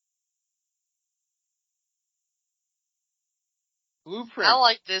 Blueprint. I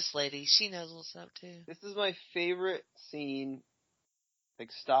like this lady. She knows what's up too. This is my favorite scene,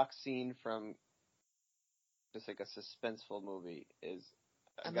 like stock scene from just like a suspenseful movie, is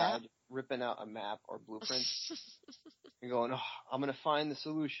a guy map? ripping out a map or blueprint and going, oh, I'm going to find the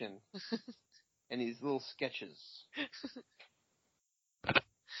solution. And these little sketches.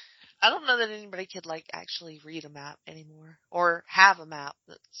 I don't know that anybody could like actually read a map anymore or have a map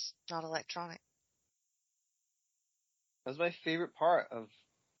that's not electronic. That was my favorite part of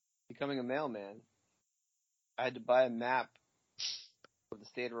becoming a mailman. I had to buy a map of the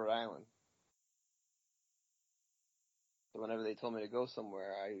state of Rhode Island. So whenever they told me to go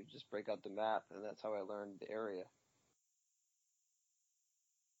somewhere, I would just break out the map, and that's how I learned the area.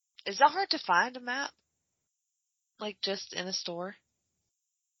 Is that hard to find a map? Like just in a store?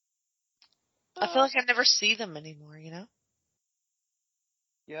 I feel like I never see them anymore, you know?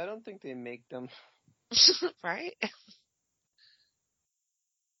 Yeah, I don't think they make them. Right?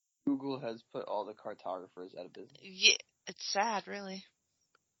 Google has put all the cartographers out of business. Yeah, it's sad, really.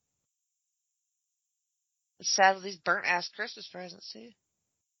 It's sad with these burnt ass Christmas presents too.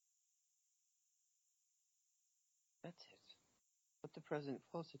 That's it. Put the present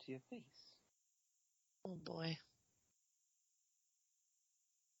closer to your face. Oh boy.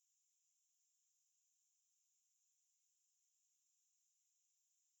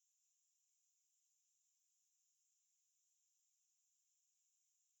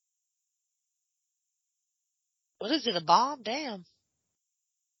 What is it, a bomb? Damn.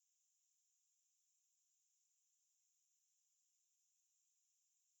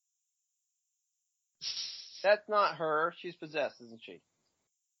 That's not her. She's possessed, isn't she?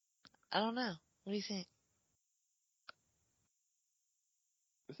 I don't know. What do you think?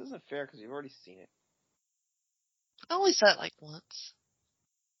 This isn't fair because you've already seen it. I only saw it like once.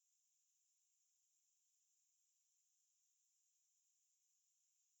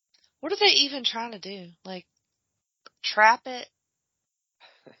 What are they even trying to do? Like, trap it?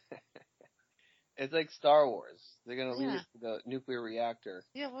 It's like Star Wars. They're gonna lead Yeah. it to the nuclear reactor.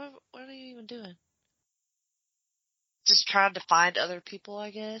 Yeah, what are you even doing? Just trying to find other people, I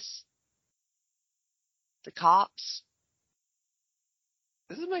guess? The cops?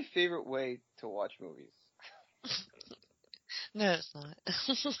 This is my favorite way to watch movies. No, it's not.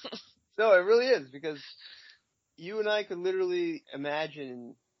 No, it really is, because You and I could literally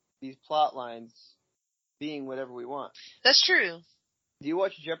imagine these plot lines being whatever we want. That's true. Do you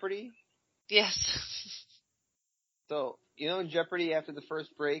watch Jeopardy? Yes. So, in Jeopardy, after the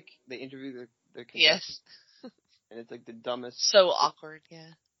first break, they interview the contestants. Yes. And it's like the dumbest So awkward,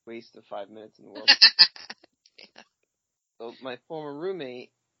 yeah. waste of 5 minutes in the world. Yeah. So my former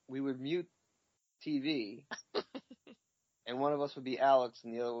roommate, we would mute TV, and one of us would be Alex,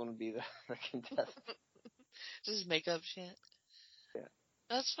 and the other one would be the contestant. Just make up shit. Yeah.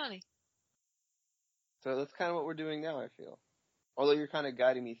 That's funny. So that's kind of what we're doing now, I feel. Although you're kind of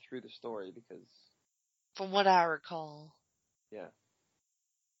guiding me through the story because... From what I recall. Yeah.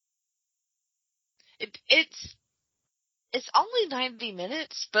 It's only 90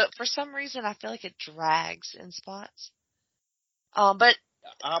 minutes, but for some reason I feel like it drags in spots. But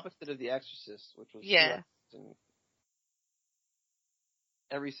Opposite of The Exorcist, which was 2 yeah. hours, and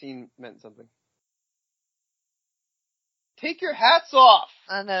every scene meant something. Take your hats off!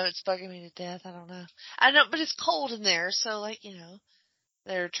 I know, it's bugging me to death. I don't know. I know, but it's cold in there, so, like,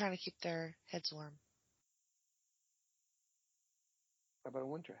 they're trying to keep their heads warm. How about a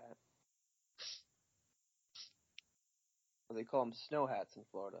winter hat? Well, they call them snow hats in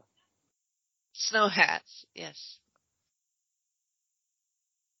Florida. Snow hats, yes.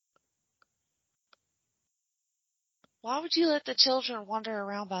 Why would you let the children wander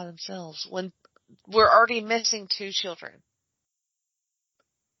around by themselves when we're already missing 2 children?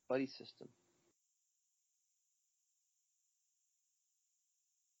 Buddy system.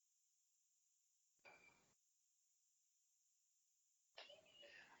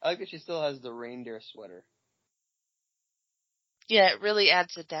 I like that she still has the reindeer sweater. Yeah, it really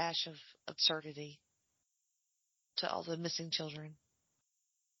adds a dash of absurdity to all the missing children.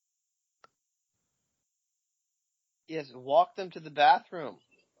 Yes, walk them to the bathroom.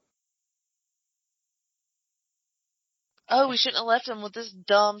 Oh, we shouldn't have left them with this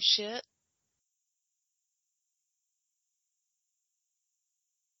dumb shit.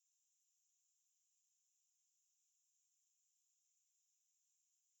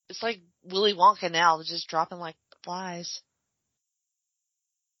 It's like Willy Wonka now. They're just dropping like flies.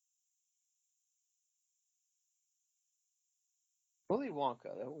 Willy Wonka,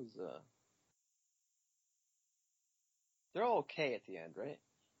 that was, they're all okay at the end, right?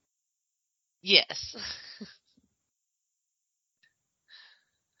 Yes.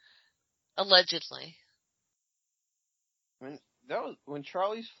 Allegedly. I mean, that was, when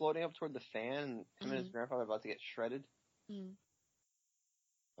Charlie's floating up toward the fan and him and his Mhm. grandfather are about to get shredded, Mm.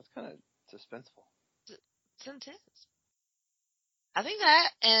 that's kind of suspenseful. It's intense. I think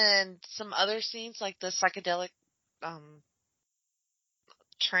that and some other scenes like the psychedelic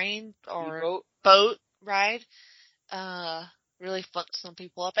train or boat ride really fucked some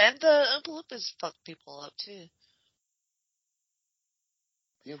people up. And the Oompa Loompas fucked people up too.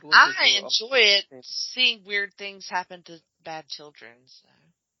 I enjoy it, seeing weird things happen to bad children. So.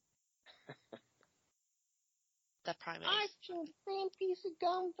 That probably makes. I've chewed the same piece of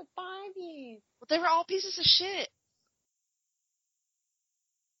gum for 5 years. Well, they were all pieces of shit.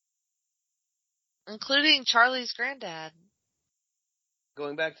 Including Charlie's granddad.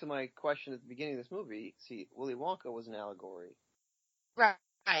 Going back to my question at the beginning of this movie, see, Willy Wonka was an allegory. Right.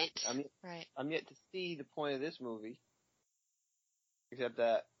 Right. I'm yet to see the point of this movie, except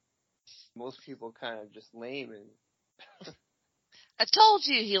that most people kind of just lame and... I told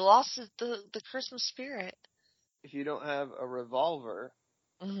you, he lost the Christmas spirit. If you don't have a revolver,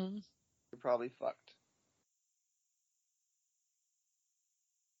 Mm-hmm. you're probably fucked.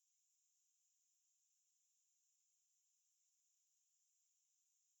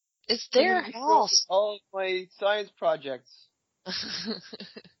 It's their house. All of my science projects.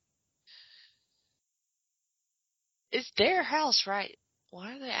 It's their house, right?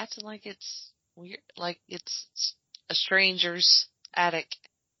 Why are they acting like it's weird? Like it's a stranger's attic?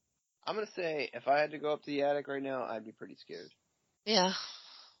 I'm gonna say, if I had to go up to the attic right now, I'd be pretty scared. Yeah.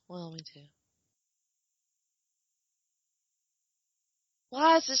 Well, me too.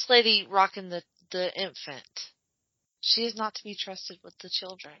 Why is this lady rocking the infant? She is not to be trusted with the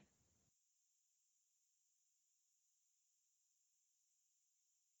children.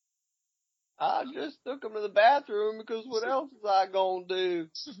 I just took him to the bathroom because what else is I gonna do?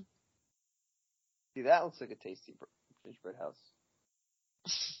 See, that looks like a tasty gingerbread house.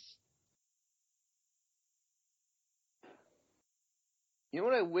 You know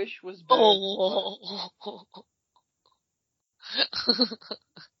what I wish was better? Oh.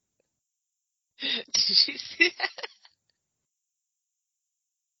 Did you see that?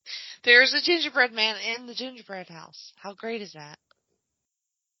 There's a gingerbread man in the gingerbread house. How great is that?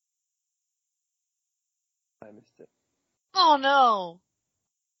 I missed it. Oh no.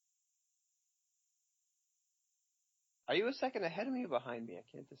 Are you a second ahead of me or behind me? I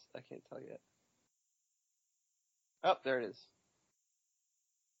can't tell yet. Oh, there it is.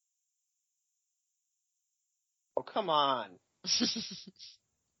 Oh, come on.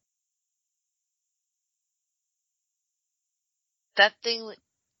 That thing.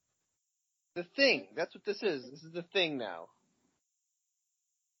 The Thing. That's what this is. This is The Thing now.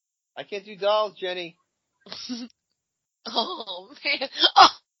 I can't do dolls, Jenny. Oh man.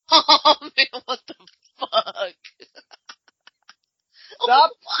 Oh man. What the fuck?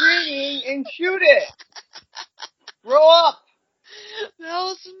 Stop screaming and shoot it. Grow up. That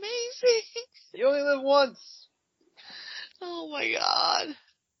was amazing. You only live once. Oh my god.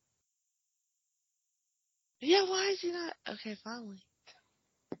 Yeah, why is he not? Okay, finally.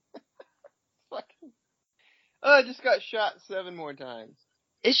 Fucking. Oh, I just got shot 7 more times.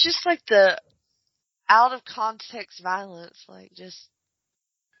 It's just like the out of context violence, like just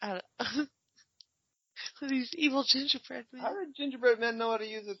out of these evil gingerbread men. How did gingerbread men know how to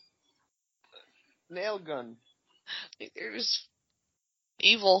use a nail gun? Like, they're just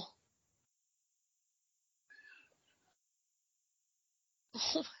evil. Oh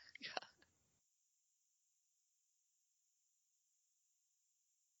my god.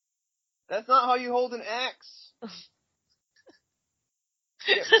 That's not how you hold an axe.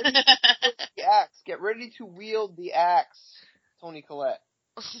 Get ready to wield the axe. Get ready to wield the axe, Tony Collette.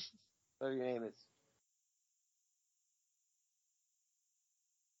 Whatever your name is.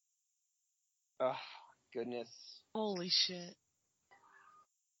 Oh, goodness. Holy shit.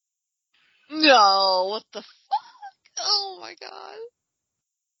 No, what the fuck? Oh my god.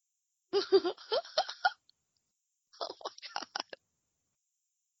 Oh my god.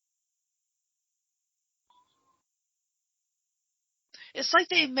 It's like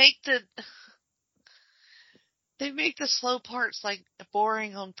they make the slow parts like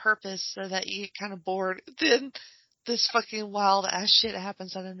boring on purpose so that you get kind of bored. Then this fucking wild ass shit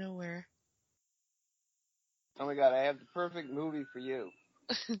happens out of nowhere. Oh my god, I have the perfect movie for you.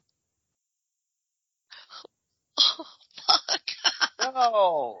 Oh fuck.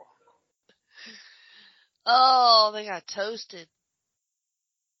 No! Oh, they got toasted.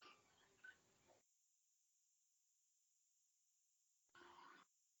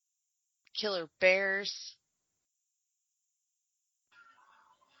 Killer bears.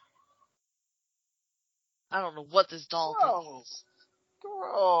 I don't know what this doll thing is.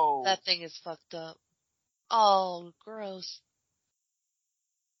 Gross. That thing is fucked up. Oh, gross.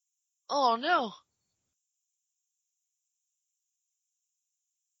 Oh no.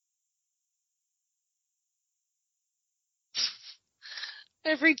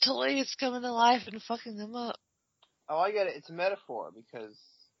 Every toy is coming to life and fucking them up. Oh, I get it. It's a metaphor because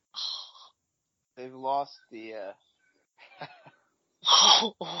they've lost the,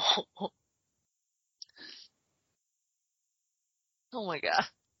 Oh my god.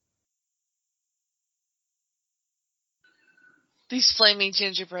 These flaming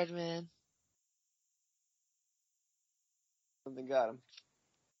gingerbread men. something got him.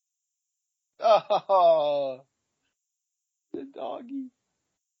 Oh, the doggy.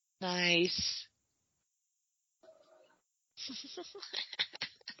 Nice.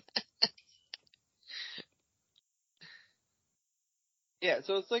 Yeah,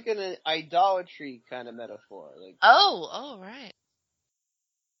 so it's like an idolatry kind of metaphor. Like, Oh, right.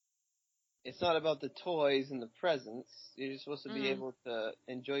 it's not about the toys and the presents. You're just supposed to be able to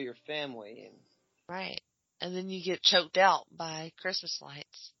enjoy your family and. Right. And then you get choked out by Christmas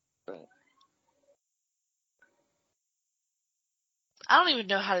lights. Right. I don't even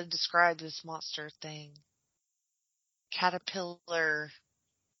know how to describe this monster thing. Caterpillar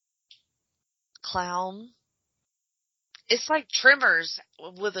clown. It's like Tremors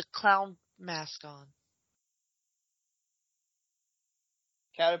with a clown mask on.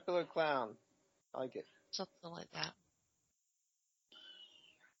 Caterpillar clown. I like it. Something like that.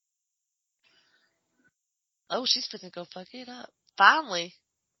 Oh, she's finna go fuck it up. Finally,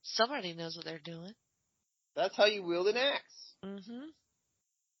 somebody knows what they're doing. That's how you wield an axe. Mm-hmm.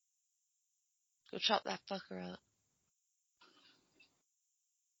 Go chop that fucker up.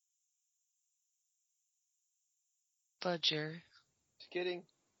 Fudger. Just kidding.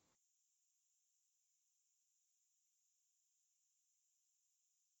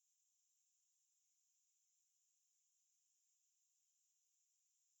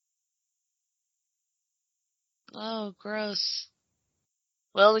 Oh, gross.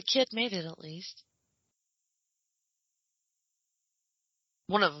 Well, the kid made it at least.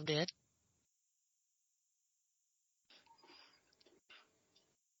 One of them did.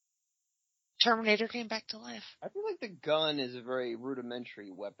 Terminator came back to life. I feel like the gun is a very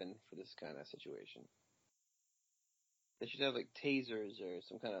rudimentary weapon for this kind of situation. They should have like tasers or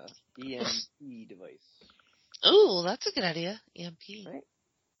some kind of EMP device. Ooh, that's a good idea. EMP. Right?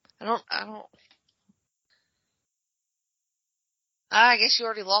 I guess you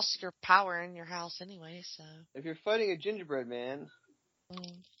already lost your power in your house anyway, so. If you're fighting a gingerbread man,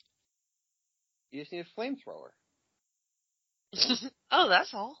 you just need a flamethrower. Oh,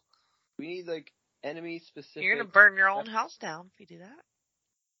 that's all. We need like enemy specific. You're gonna burn your own house down if you do that.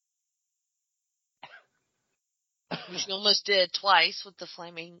 Which you almost did twice with the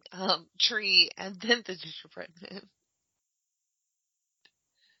flaming tree and then the gingerbread man.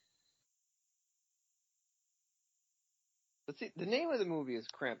 Let's see. The name of the movie is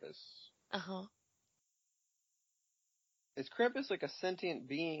Krampus. Uh-huh. Is Krampus like a sentient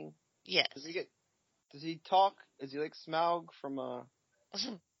being? Yes. Does he talk? Is he like Smaug from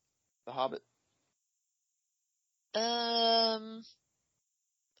The Hobbit? I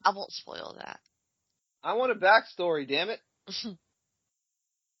won't spoil that. I want a backstory, damn it.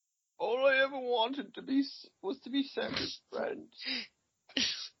 All I ever wanted was to be Santa's friend.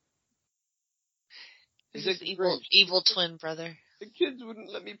 He's his evil twin brother. The kids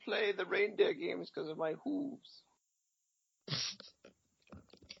wouldn't let me play the reindeer games because of my hooves.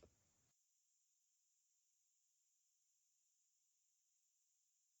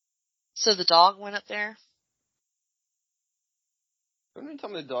 So the dog went up there? Don't even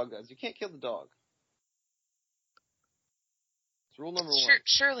tell me the dog does. You can't kill the dog. It's rule number one.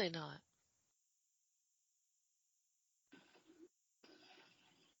 Surely not.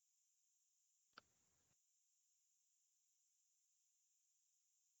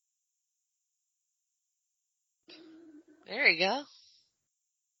 There you go.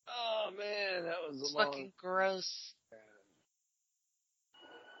 Oh man, that was It's fucking gross.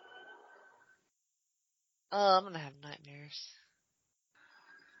 Oh, I'm gonna have nightmares.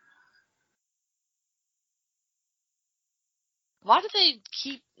 Why do they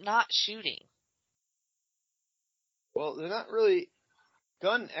keep not shooting? Well, they're not really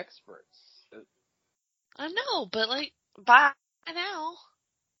gun experts. I know, but like, by now.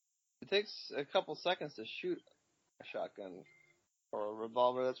 It takes a couple seconds to shoot a shotgun or a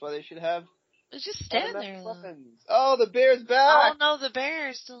revolver. That's why they should have Just stand there. Weapons. Oh, the bear's back! Oh no, the bear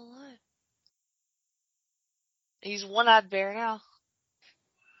is still alive. He's one-eyed bear now.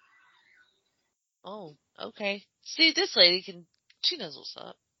 Oh, okay. See, this lady she knows what's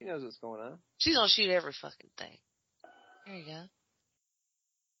up. She knows what's going on. She's gonna shoot every fucking thing. There you go.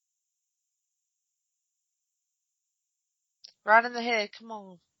 Right in the head, come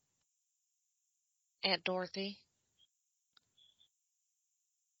on. Aunt Dorothy.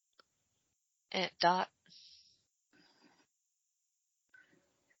 Aunt Dot.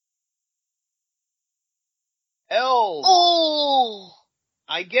 Elves! Oh!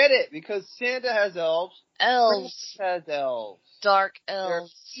 I get it, because Santa has elves. Elves. Krampus has elves. Dark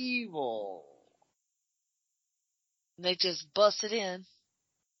elves. They're evil. And they just busted in.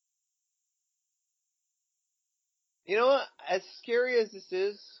 You know what? As scary as this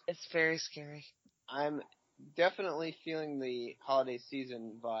is, It's very scary. I'm definitely feeling the holiday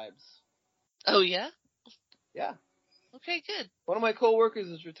season vibes. Oh, yeah? Yeah. Okay, good. One of my coworkers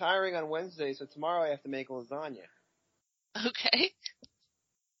is retiring on Wednesday, so tomorrow I have to make lasagna. Okay.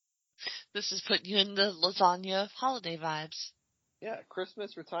 This is putting you in the lasagna holiday vibes. Yeah,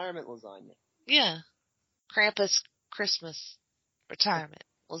 Christmas retirement lasagna. Yeah. Krampus Christmas retirement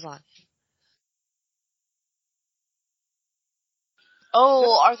lasagna.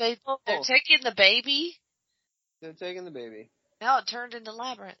 Oh, are they? They're taking the baby? They're taking the baby. Now it turned into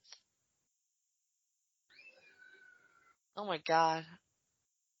Labyrinth. Oh my god.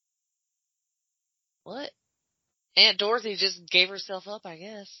 What? Aunt Dorothy just gave herself up, I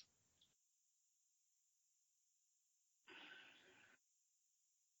guess.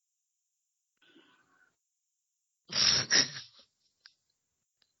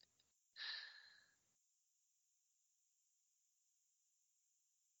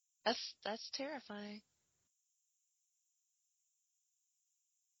 That's terrifying.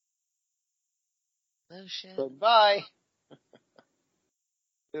 Oh shit. But bye.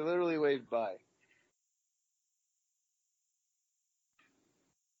 They literally waved bye.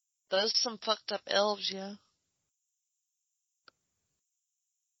 Those some fucked up elves, yeah.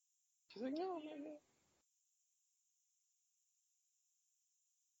 She's like, no.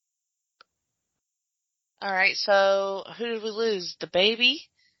 Alright, so who did we lose? The baby,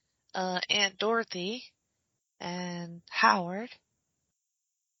 Aunt Dorothy, and Howard.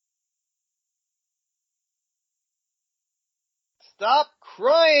 Stop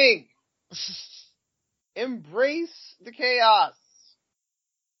crying! Embrace the chaos.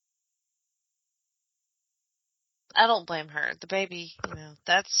 I don't blame her. The baby,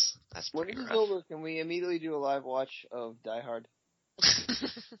 that's When pretty this is rough. over, can we immediately do a live watch of Die Hard?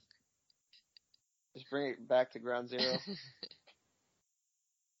 Just bring it back to ground zero.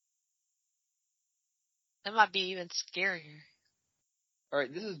 That might be even scarier.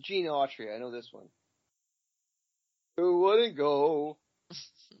 Alright, this is Gene Autry. I know this one. Who wouldn't go?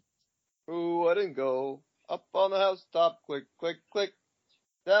 Who wouldn't go? Up on the housetop, click, click, click.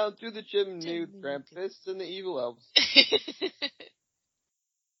 Down through the chimney with Krampus and the evil elves.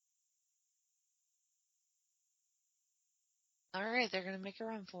 Alright, they're gonna make a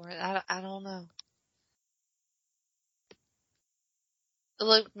run for it. I don't know.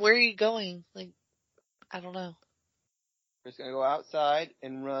 Like, where are you going? Like, I don't know. We're just gonna go outside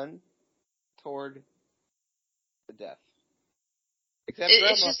and run toward the death. Except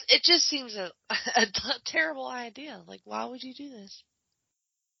Grandma. It just seems a terrible idea. Like, why would you do this?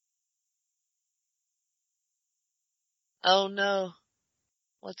 Oh no.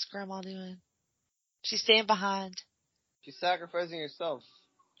 What's Grandma doing? She's staying behind. She's sacrificing herself,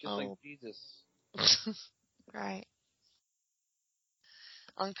 just like Oh. Jesus. Right.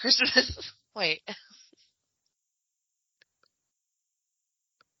 On Christmas. Wait.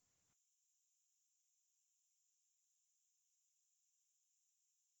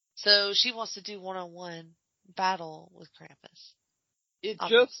 So she wants to do one-on-one battle with Krampus. It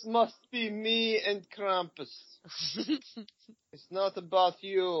just must be me and Krampus. It's not about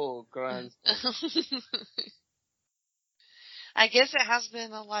you, grandson. I guess it has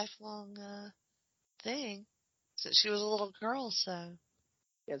been a lifelong thing since she was a little girl. So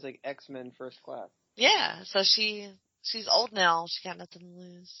Yeah, it's like X-Men First Class. yeah, so she's old now. She got nothing to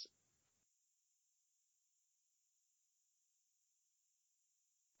lose.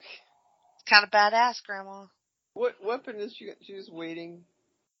 It's kind of badass, Grandma. What weapon is she? She's just waiting.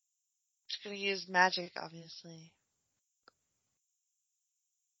 She's gonna use magic, obviously.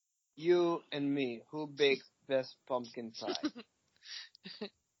 You and me. Who bakes best pumpkin pie?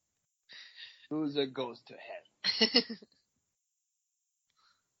 Loser goes to hell.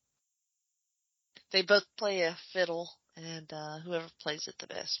 They both play a fiddle, and whoever plays it the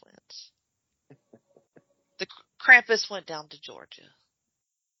best wins. The Krampus went down to Georgia.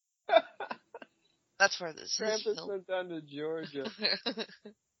 That's where this is. Krampus went down to Georgia.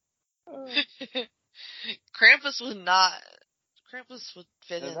 Krampus would not. Krampus would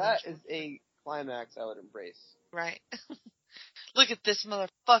fit Now in. that is a climax I would embrace. Right. Look at this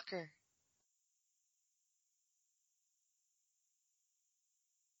motherfucker.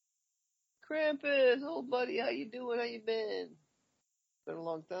 Krampus, old buddy, how you doing? How you been? Been a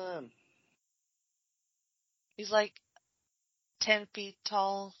long time. He's like 10 feet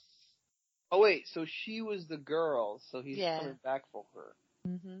tall. Oh wait, so she was the girl, so he's Yeah. coming back for her.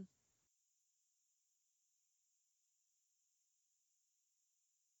 Mm-hmm.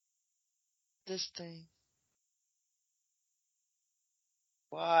 This thing.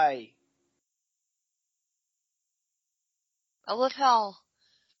 Why? I love how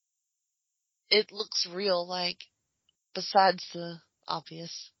it looks real, like, besides the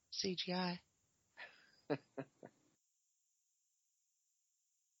obvious CGI.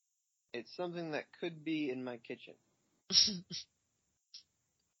 It's something that could be in my kitchen.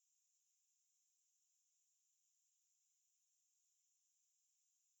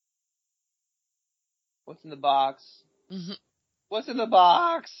 What's in the box? Mm-hmm. What's in the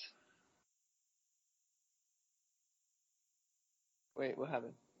box? Wait, what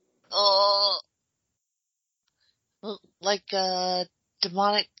happened? Oh, like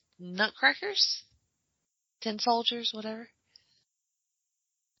demonic nutcrackers, tin soldiers, whatever.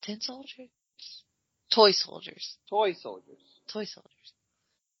 Tin soldiers, toy soldiers, Toy soldiers. toy soldiers.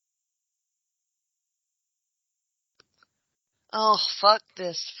 Oh, fuck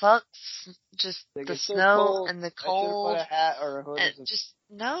this. Fuck just They the get so snow cold. and the I should have put cold. a hat or a hood or And something. just,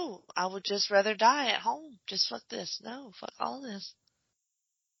 no, I would just rather die at home. Just fuck this. No, fuck all this.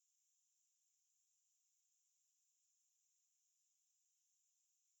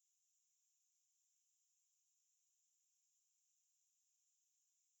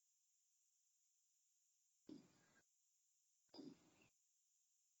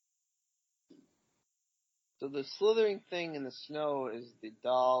 So the slithering thing in the snow is the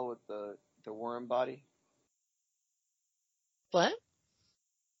doll with the worm body? What?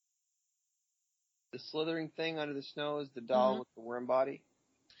 The slithering thing under the snow is the doll with the worm body?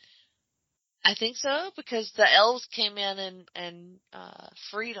 I think so, because the elves came in and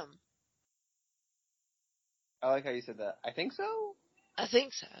freed them. I like how you said that. I think so? I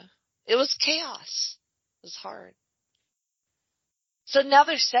think so. It was chaos. It was hard. So now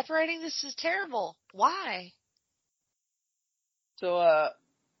they're separating? This is terrible. Why? So,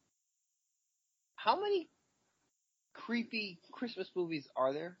 how many creepy Christmas movies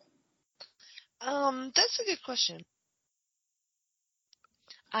are there? That's a good question.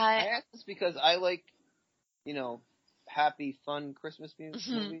 I ask this because I like, happy, fun Christmas movies.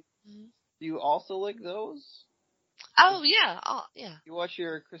 Mm-hmm. Do you also like those? Oh, yeah. Oh, yeah. You watch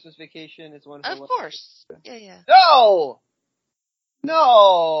your Christmas Vacation, It's Wonderful. Of course. Yeah. No! No!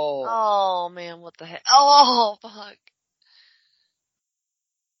 Oh, man, what the heck? Oh, fuck.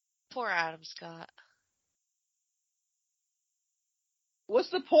 Poor Adam Scott. What's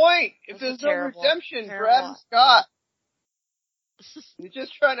the point if This is there's no terrible. redemption for Terrible. Adam Scott? He's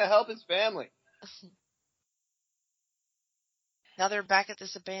just trying to help his family. Now they're back at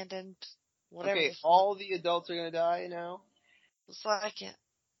this abandoned whatever. Okay, all the adults are gonna die now? Looks like it.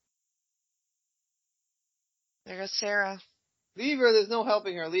 There goes Sarah. Leave her, there's no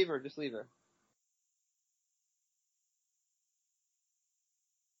helping her. Leave her, just leave her.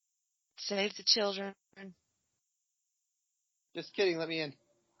 Save the children. Just kidding, let me in.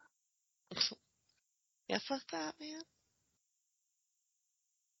 Yeah, fuck that, man.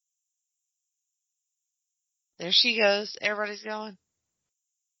 There she goes. Everybody's going.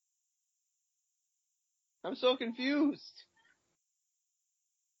 I'm so confused.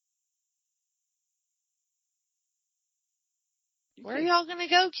 Where are y'all gonna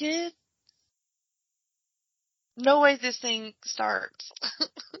go, kid? No way this thing starts.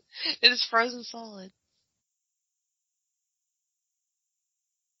 It is frozen solid.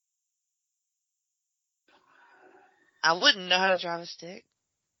 I wouldn't know how to drive a stick.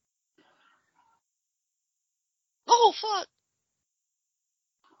 Oh, fuck.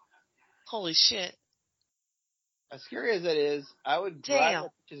 Holy shit. As scary as that is, I would grab Damn.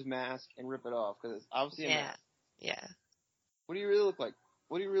 that bitch's mask and rip it off, because it's obviously a mask. Yeah. What do you really look like?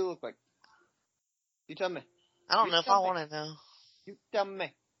 What do you really look like? You tell me. I don't You know if I tell me. want to know. You tell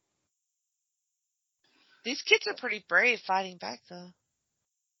me. These kids are pretty brave fighting back, though.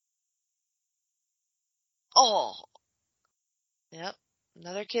 Oh. Yep.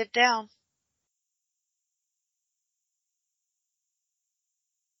 Another kid down.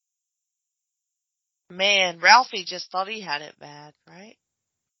 Man, Ralphie just thought he had it bad, right?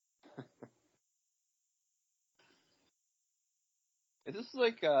 If this is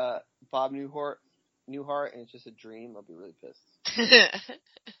like Bob Newhart, and it's just a dream, I'll be really pissed.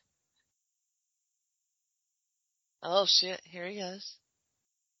 Oh, shit. Here he goes.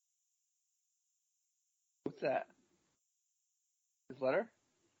 What's that? His letter?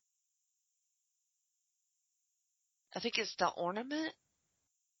 I think it's the ornament.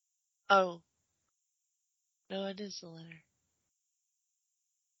 Oh. No, it is the letter.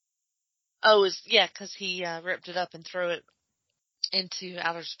 Oh, yeah, because he ripped it up and threw it into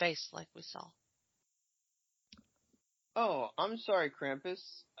outer space like we saw. Oh, I'm sorry, Krampus.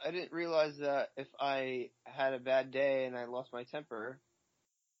 I didn't realize that if I had a bad day and I lost my temper,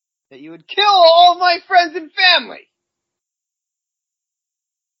 that you would kill all my friends and family!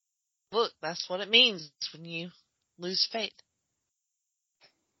 Look, that's what it means when you lose faith.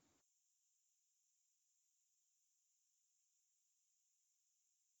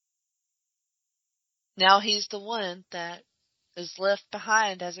 Now he's the one that is left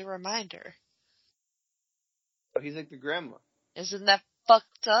behind as a reminder. Oh, he's like the grandma. Isn't that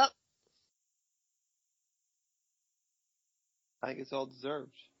fucked up? I think it's all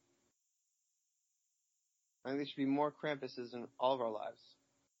deserved. I think there should be more Krampuses in all of our lives.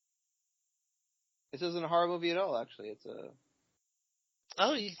 This isn't a horror movie at all, actually. It's a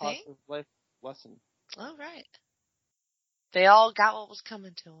Oh, you think? positive life lesson. All right. They all got what was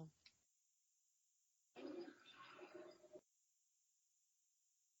coming to them.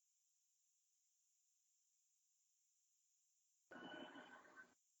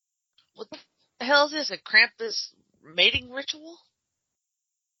 What the hell is this? A Krampus mating ritual?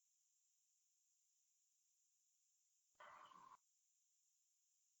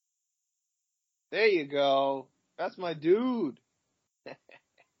 There you go. That's my dude.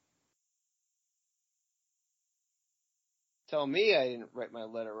 Tell me I didn't write my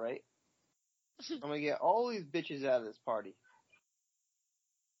letter right. I'm gonna get all these bitches out of this party.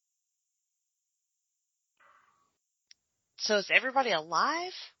 So is everybody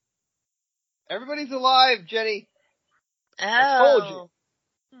alive? Everybody's alive, Jenny. Oh. I told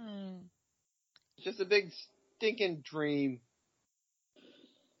you. Hmm. It's just a big stinking dream.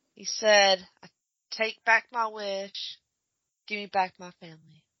 He said, I take back my wish. Give me back my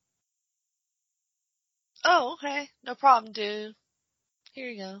family. Oh, okay. No problem, dude. Here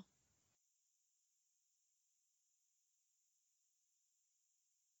you go.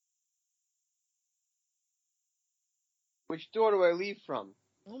 Which door do I leave from?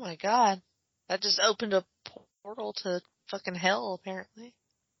 Oh my god. That just opened a portal to fucking hell, apparently.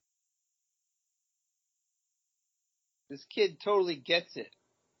 This kid totally gets it.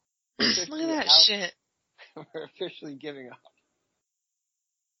 Look at that shit. We're officially giving up.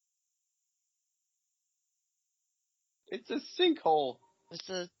 It's a sinkhole. It's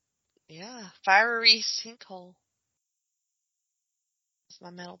a, fiery sinkhole. That's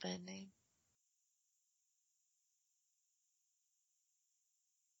my metal band name.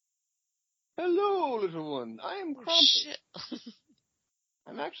 Hello, little one. I am Oh, Krampus. shit.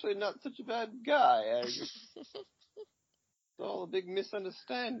 I'm actually not such a bad guy. It's all a big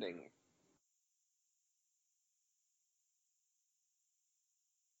misunderstanding.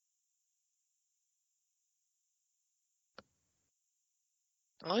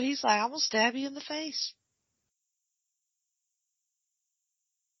 Oh, he's like, I'm gonna stab you in the face.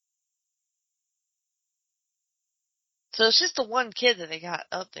 So it's just the one kid that they got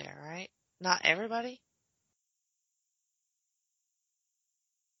up there, right? Not everybody?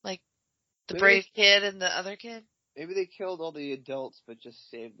 Like, the brave kid and the other kid? Maybe they killed all the adults, but just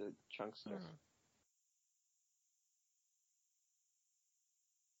saved the chunkster.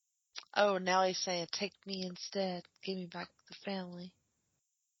 Oh, now he's saying, take me instead. Give me back the family.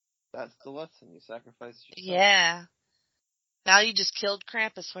 That's the lesson. You sacrifice yourself. Yeah. Now you just killed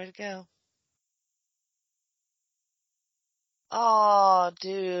Krampus. Way to go. Oh,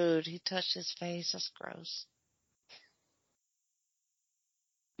 dude. He touched his face. That's gross.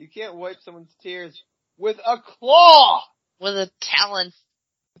 You can't wipe someone's tears with a claw! With a talon.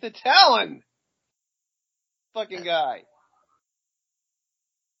 With a talon! Fucking guy.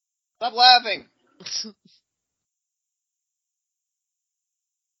 Stop laughing!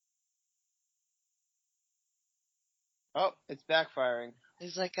 Oh, it's backfiring.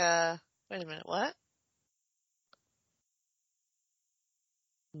 He's like, wait a minute, what?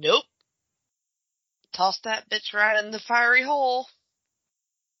 Nope. Toss that bitch right in the fiery hole.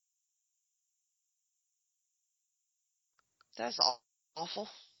 That's awful.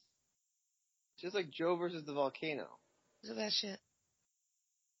 Just like Joe versus the volcano. Look at that shit.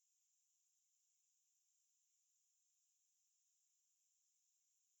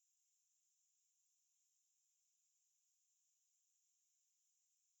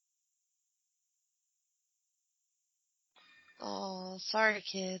 Oh, sorry,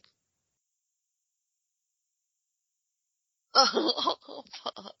 kid. Oh,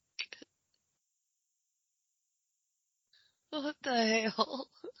 fuck. What the hell?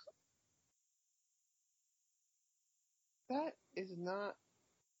 That is not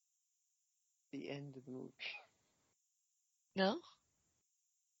the end of the movie. No?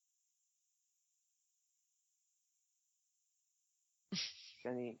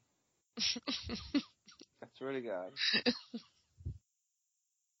 Jenny. I swear to God.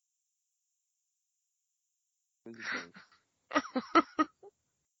 What is it?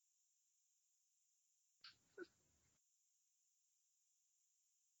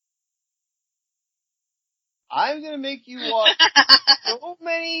 I'm gonna make you watch so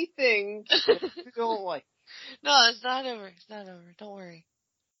many things that you don't like. No, it's not over. It's not over. Don't worry.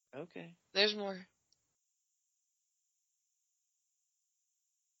 Okay. There's more.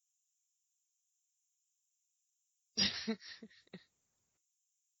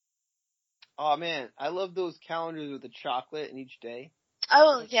 Oh man, I love those calendars with the chocolate in each day.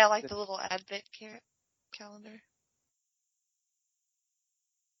 Oh, yeah, like the little Advent calendar.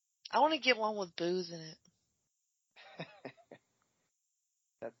 I want to get one with booze in it.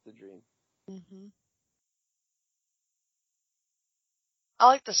 That's the dream. Mm-hmm. I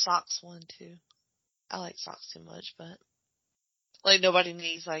like the socks one, too. I like socks too much, but... Like, nobody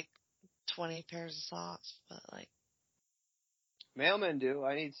needs, like, 20 pairs of socks, but, like... Mailmen do.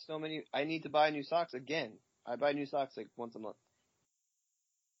 I need to buy new socks again. I buy new socks like once a month.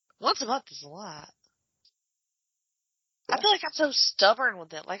 Once a month is a lot. Yeah. I feel like I'm so stubborn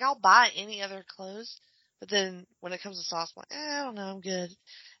with it. Like, I'll buy any other clothes, but then when it comes to socks, I'm like, I don't know, I'm good.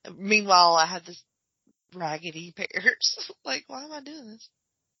 And meanwhile, I have this raggedy pairs. Like, why am I doing this?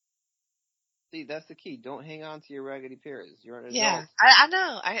 See, that's the key. Don't hang on to your raggedy pairs. You're an adult. Yeah, I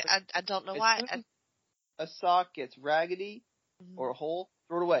know. I don't know why. A sock gets raggedy or a hole,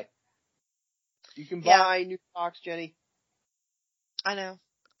 throw it away. You can Yeah. buy new socks, Jenny. I know.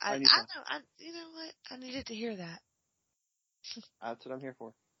 I new know. socks. You know what? I needed to hear that. That's what I'm here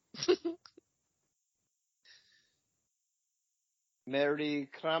for. Merry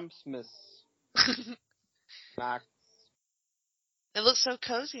Krampsmas. Max. It looks so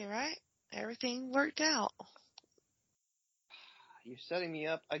cozy, right? Everything worked out. You're setting me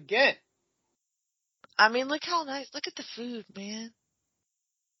up again. I mean, look how nice. Look at the food, man.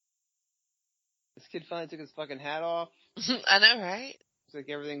 This kid finally took his fucking hat off. I know, right? It's like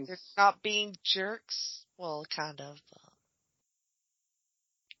everything's... They're not being jerks. Well, kind of. But...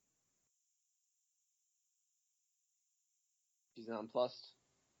 She's nonplussed.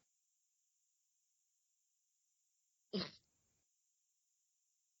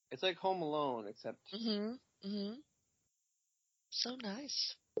 It's like Home Alone, except So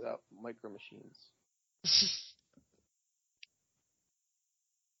nice. without micro machines.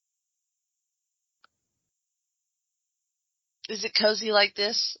 Is it cozy like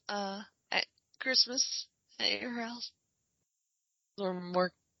this at Christmas at your house? Or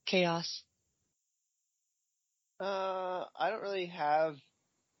more chaos? I don't really have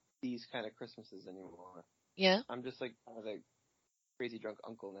these kind of Christmases anymore. Yeah? I'm just like kind of a crazy drunk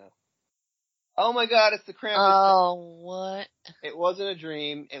uncle now. Oh my god, it's the Krampus. Oh, what? It wasn't a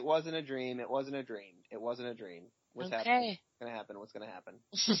dream. It wasn't a dream. It wasn't a dream. It wasn't a dream. What's happening? What's gonna happen? What's gonna happen?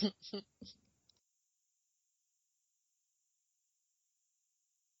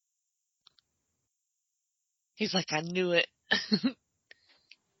 He's like, I knew it.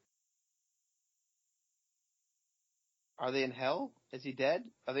 Are they in hell? Is he dead?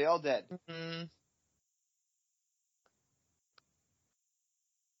 Are they all dead? Mm-hmm.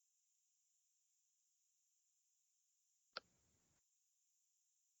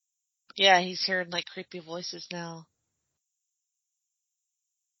 Yeah, he's hearing like creepy voices now.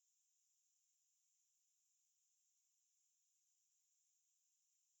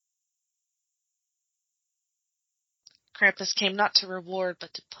 Krampus came not to reward,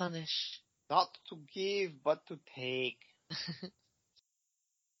 but to punish. Not to give, but to take.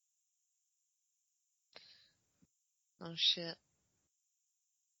 Oh, shit.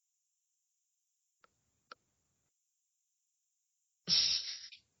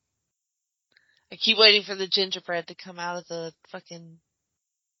 I keep waiting for the gingerbread to come out of the fucking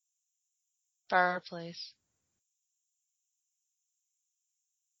fireplace.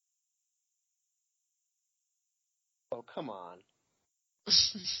 Oh, come on.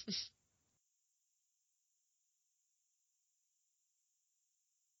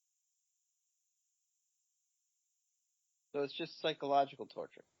 So it's just psychological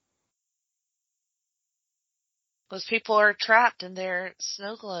torture. Those people are trapped in their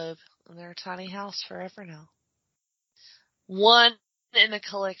snow globe in their tiny house forever now. One in a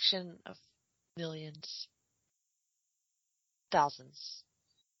collection of millions. Thousands.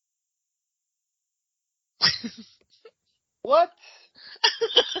 What?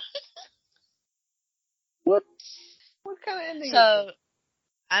 What kind of ending is So, this?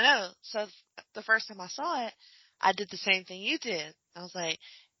 I know. So, the first time I saw it, I did the same thing you did. I was like,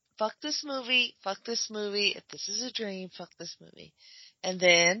 fuck this movie, if this is a dream, fuck this movie. And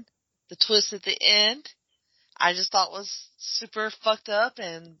then, the twist at the end, I just thought was super fucked up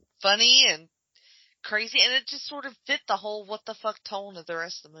and funny and crazy, and it just sort of fit the whole what the fuck tone of the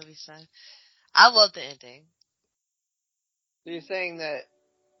rest of the movie, so I love the ending. So you're saying that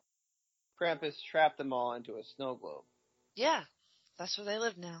Krampus trapped them all into a snow globe? Yeah, that's where they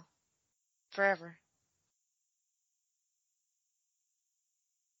live now. Forever.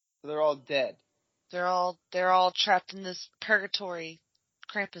 So they're all dead. They're all trapped in this purgatory,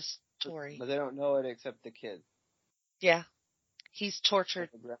 Krampus-tory. But they don't know it except the kid. Yeah. He's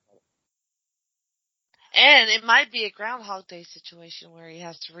tortured. And it might be a Groundhog Day situation where he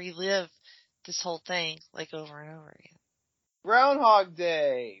has to relive this whole thing, like, over and over again. Groundhog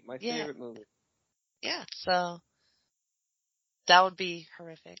Day! My favorite movie. Yeah, so that would be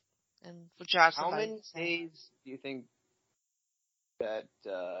horrific. And would drive How somebody many insane. days do you think that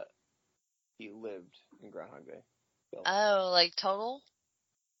he lived in Groundhog Day? Bill? Oh, like total?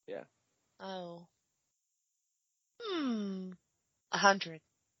 Yeah. Oh. 100.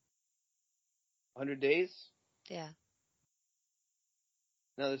 100 days? Yeah.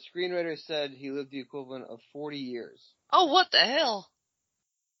 Now, the screenwriter said he lived the equivalent of 40 years. Oh, what the hell?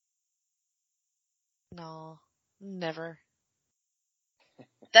 No. Never.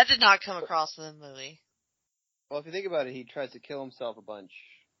 That did not come across in the movie. Well, if you think about it, he tries to kill himself a bunch.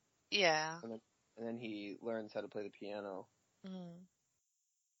 Yeah. And then he learns how to play the piano. Mm.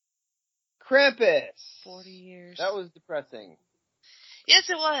 Krampus! 40 years. That was depressing. Yes,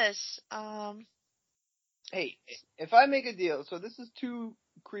 it was. Hey, if I make a deal, so this is 2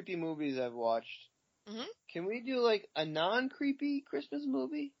 creepy movies I've watched. Mm-hmm. Can we do, like, a non-creepy Christmas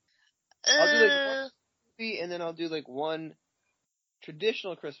movie? I'll do, like, one creepy, and then I'll do, like, one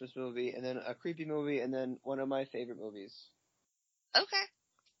traditional Christmas movie, and then a creepy movie, and then one of my favorite movies. Okay.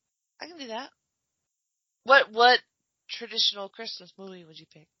 I can do that. What traditional Christmas movie would you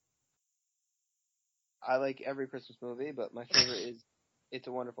pick? I like every Christmas movie, but my favorite is It's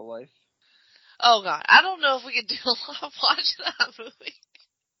a Wonderful Life. Oh God, I don't know if we could do a live watch of that movie.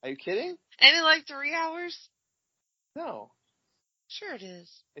 Are you kidding? Ain't it like 3 hours? No. Sure it is.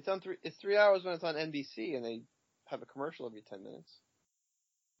 It's 3 hours when it's on NBC and they have a commercial every 10 minutes.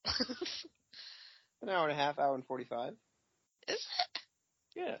 An hour and a half, hour and 45. Is it?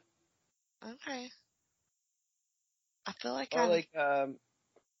 Yeah. Okay. I feel like Or like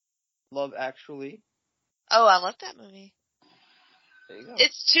Love Actually. Oh, I love that movie. There you go.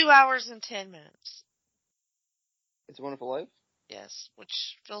 It's 2 hours and 10 minutes. It's a Wonderful Life? Yes,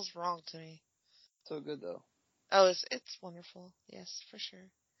 which feels wrong to me. So good though. Oh, it's wonderful. Yes, for sure.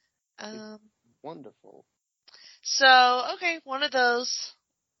 It's wonderful. So, okay, one of those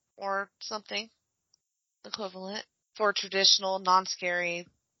or something equivalent for traditional, non-scary,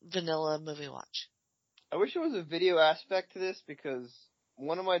 vanilla movie watch. I wish there was a video aspect to this because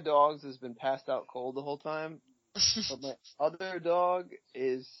one of my dogs has been passed out cold the whole time, but my other dog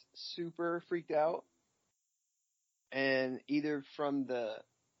is super freaked out. And either from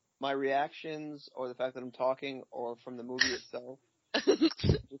my reactions or the fact that I'm talking or from the movie itself,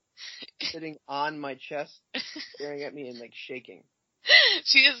 just sitting on my chest, staring at me and like shaking.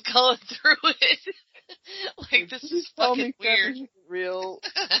 She is going through it. Like, this is fucking weird. Krampus isn't real.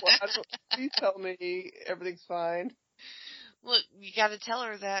 Please tell me everything's fine. Look, you gotta tell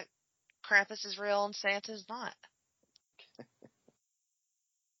her that Krampus is real and Santa's not.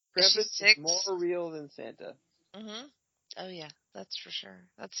 Krampus is more real than Santa. Mm-hmm. Oh yeah, that's for sure.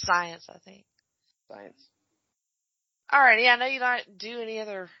 That's science, I think. Science. Alrighty, I know you don't do any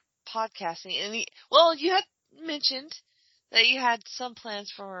other podcasting. Well, you had mentioned that you had some plans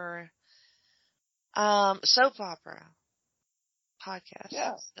for soap opera podcast.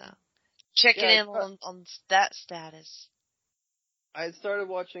 Yeah. So checking in on that status. I had started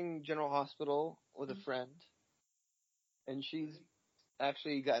watching General Hospital with a friend, and she's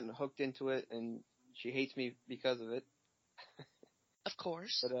actually gotten hooked into it, and she hates me because of it. Of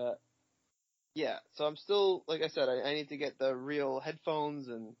course. But yeah. So I'm still, like I said, I need to get the real headphones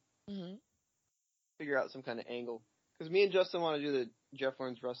and figure out some kind of angle. Because me and Justin want to do the Jeff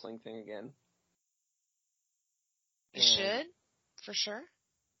Learns Wrestling thing again. You should, for sure.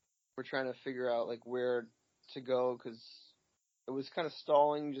 We're trying to figure out like where to go because it was kind of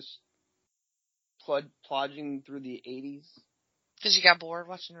stalling, just plodging through the 80s. Because you got bored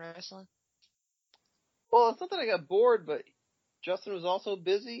watching wrestling? Well, it's not that I got bored, but Justin was also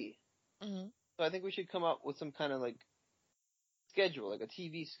busy. Mm-hmm. So I think we should come up with some kind of like schedule, like a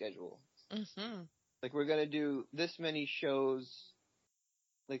TV schedule. Mm-hmm. Like we're going to do this many shows.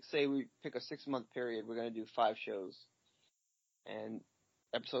 Like say we pick a 6-month period, we're going to do 5 shows. And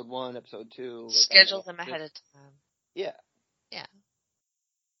episode 1, episode 2. Like, schedule them ahead of time. Yeah. Yeah.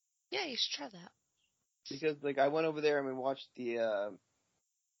 Yeah, you should try that. Because like I went over there and we watched the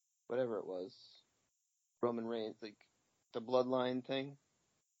whatever it was, Roman Reigns, like the Bloodline thing,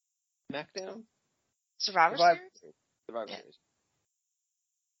 SmackDown, Survivor Series. Survivor Series,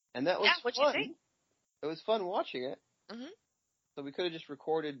 and that was what'd fun. You think? It was fun watching it. Mm-hmm. So we could have just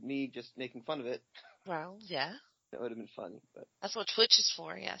recorded me just making fun of it. Well, yeah. That would have been funny, but that's what Twitch is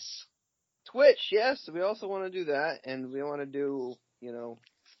for. Yes. Twitch, yes. We also want to do that, and we want to do,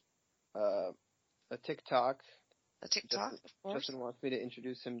 a TikTok. A TikTok, of course. Justin wants me to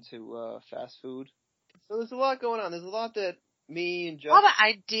introduce him to fast food. So there's a lot going on. There's a lot that me and Justin... A lot of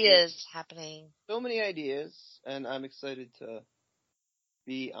ideas happening. So many ideas, and I'm excited to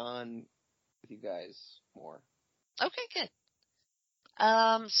be on with you guys more. Okay, good.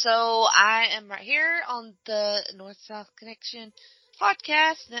 So I am right here on the North-South Connection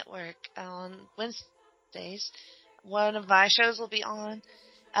Podcast Network on Wednesdays. One of my shows will be on.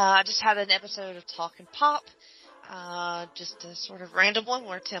 I just had an episode of Talkin' Pop, just a sort of random one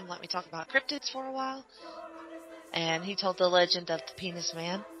where Tim let me talk about cryptids for a while, and he told the legend of the Penis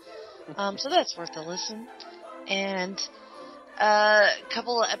Man. So that's worth a listen. And a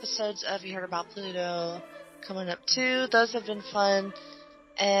couple of episodes of You Heard About Pluto coming up too. Those have been fun.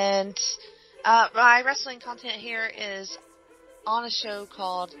 And my wrestling content here is on a show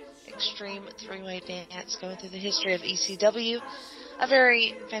called Extreme Three-Way Dance, going through the history of ECW. A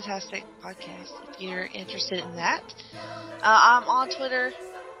very fantastic podcast if you're interested in that. I'm on Twitter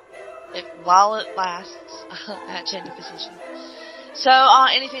while it lasts at Gender Position. So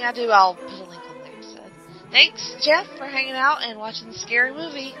anything I do, I'll put a link on there. So thanks, Jeff, for hanging out and watching the scary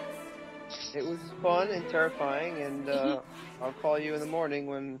movie. It was fun and terrifying, and I'll call you in the morning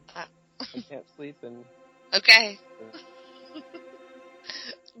when I can't sleep. And okay.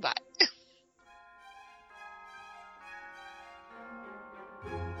 Bye.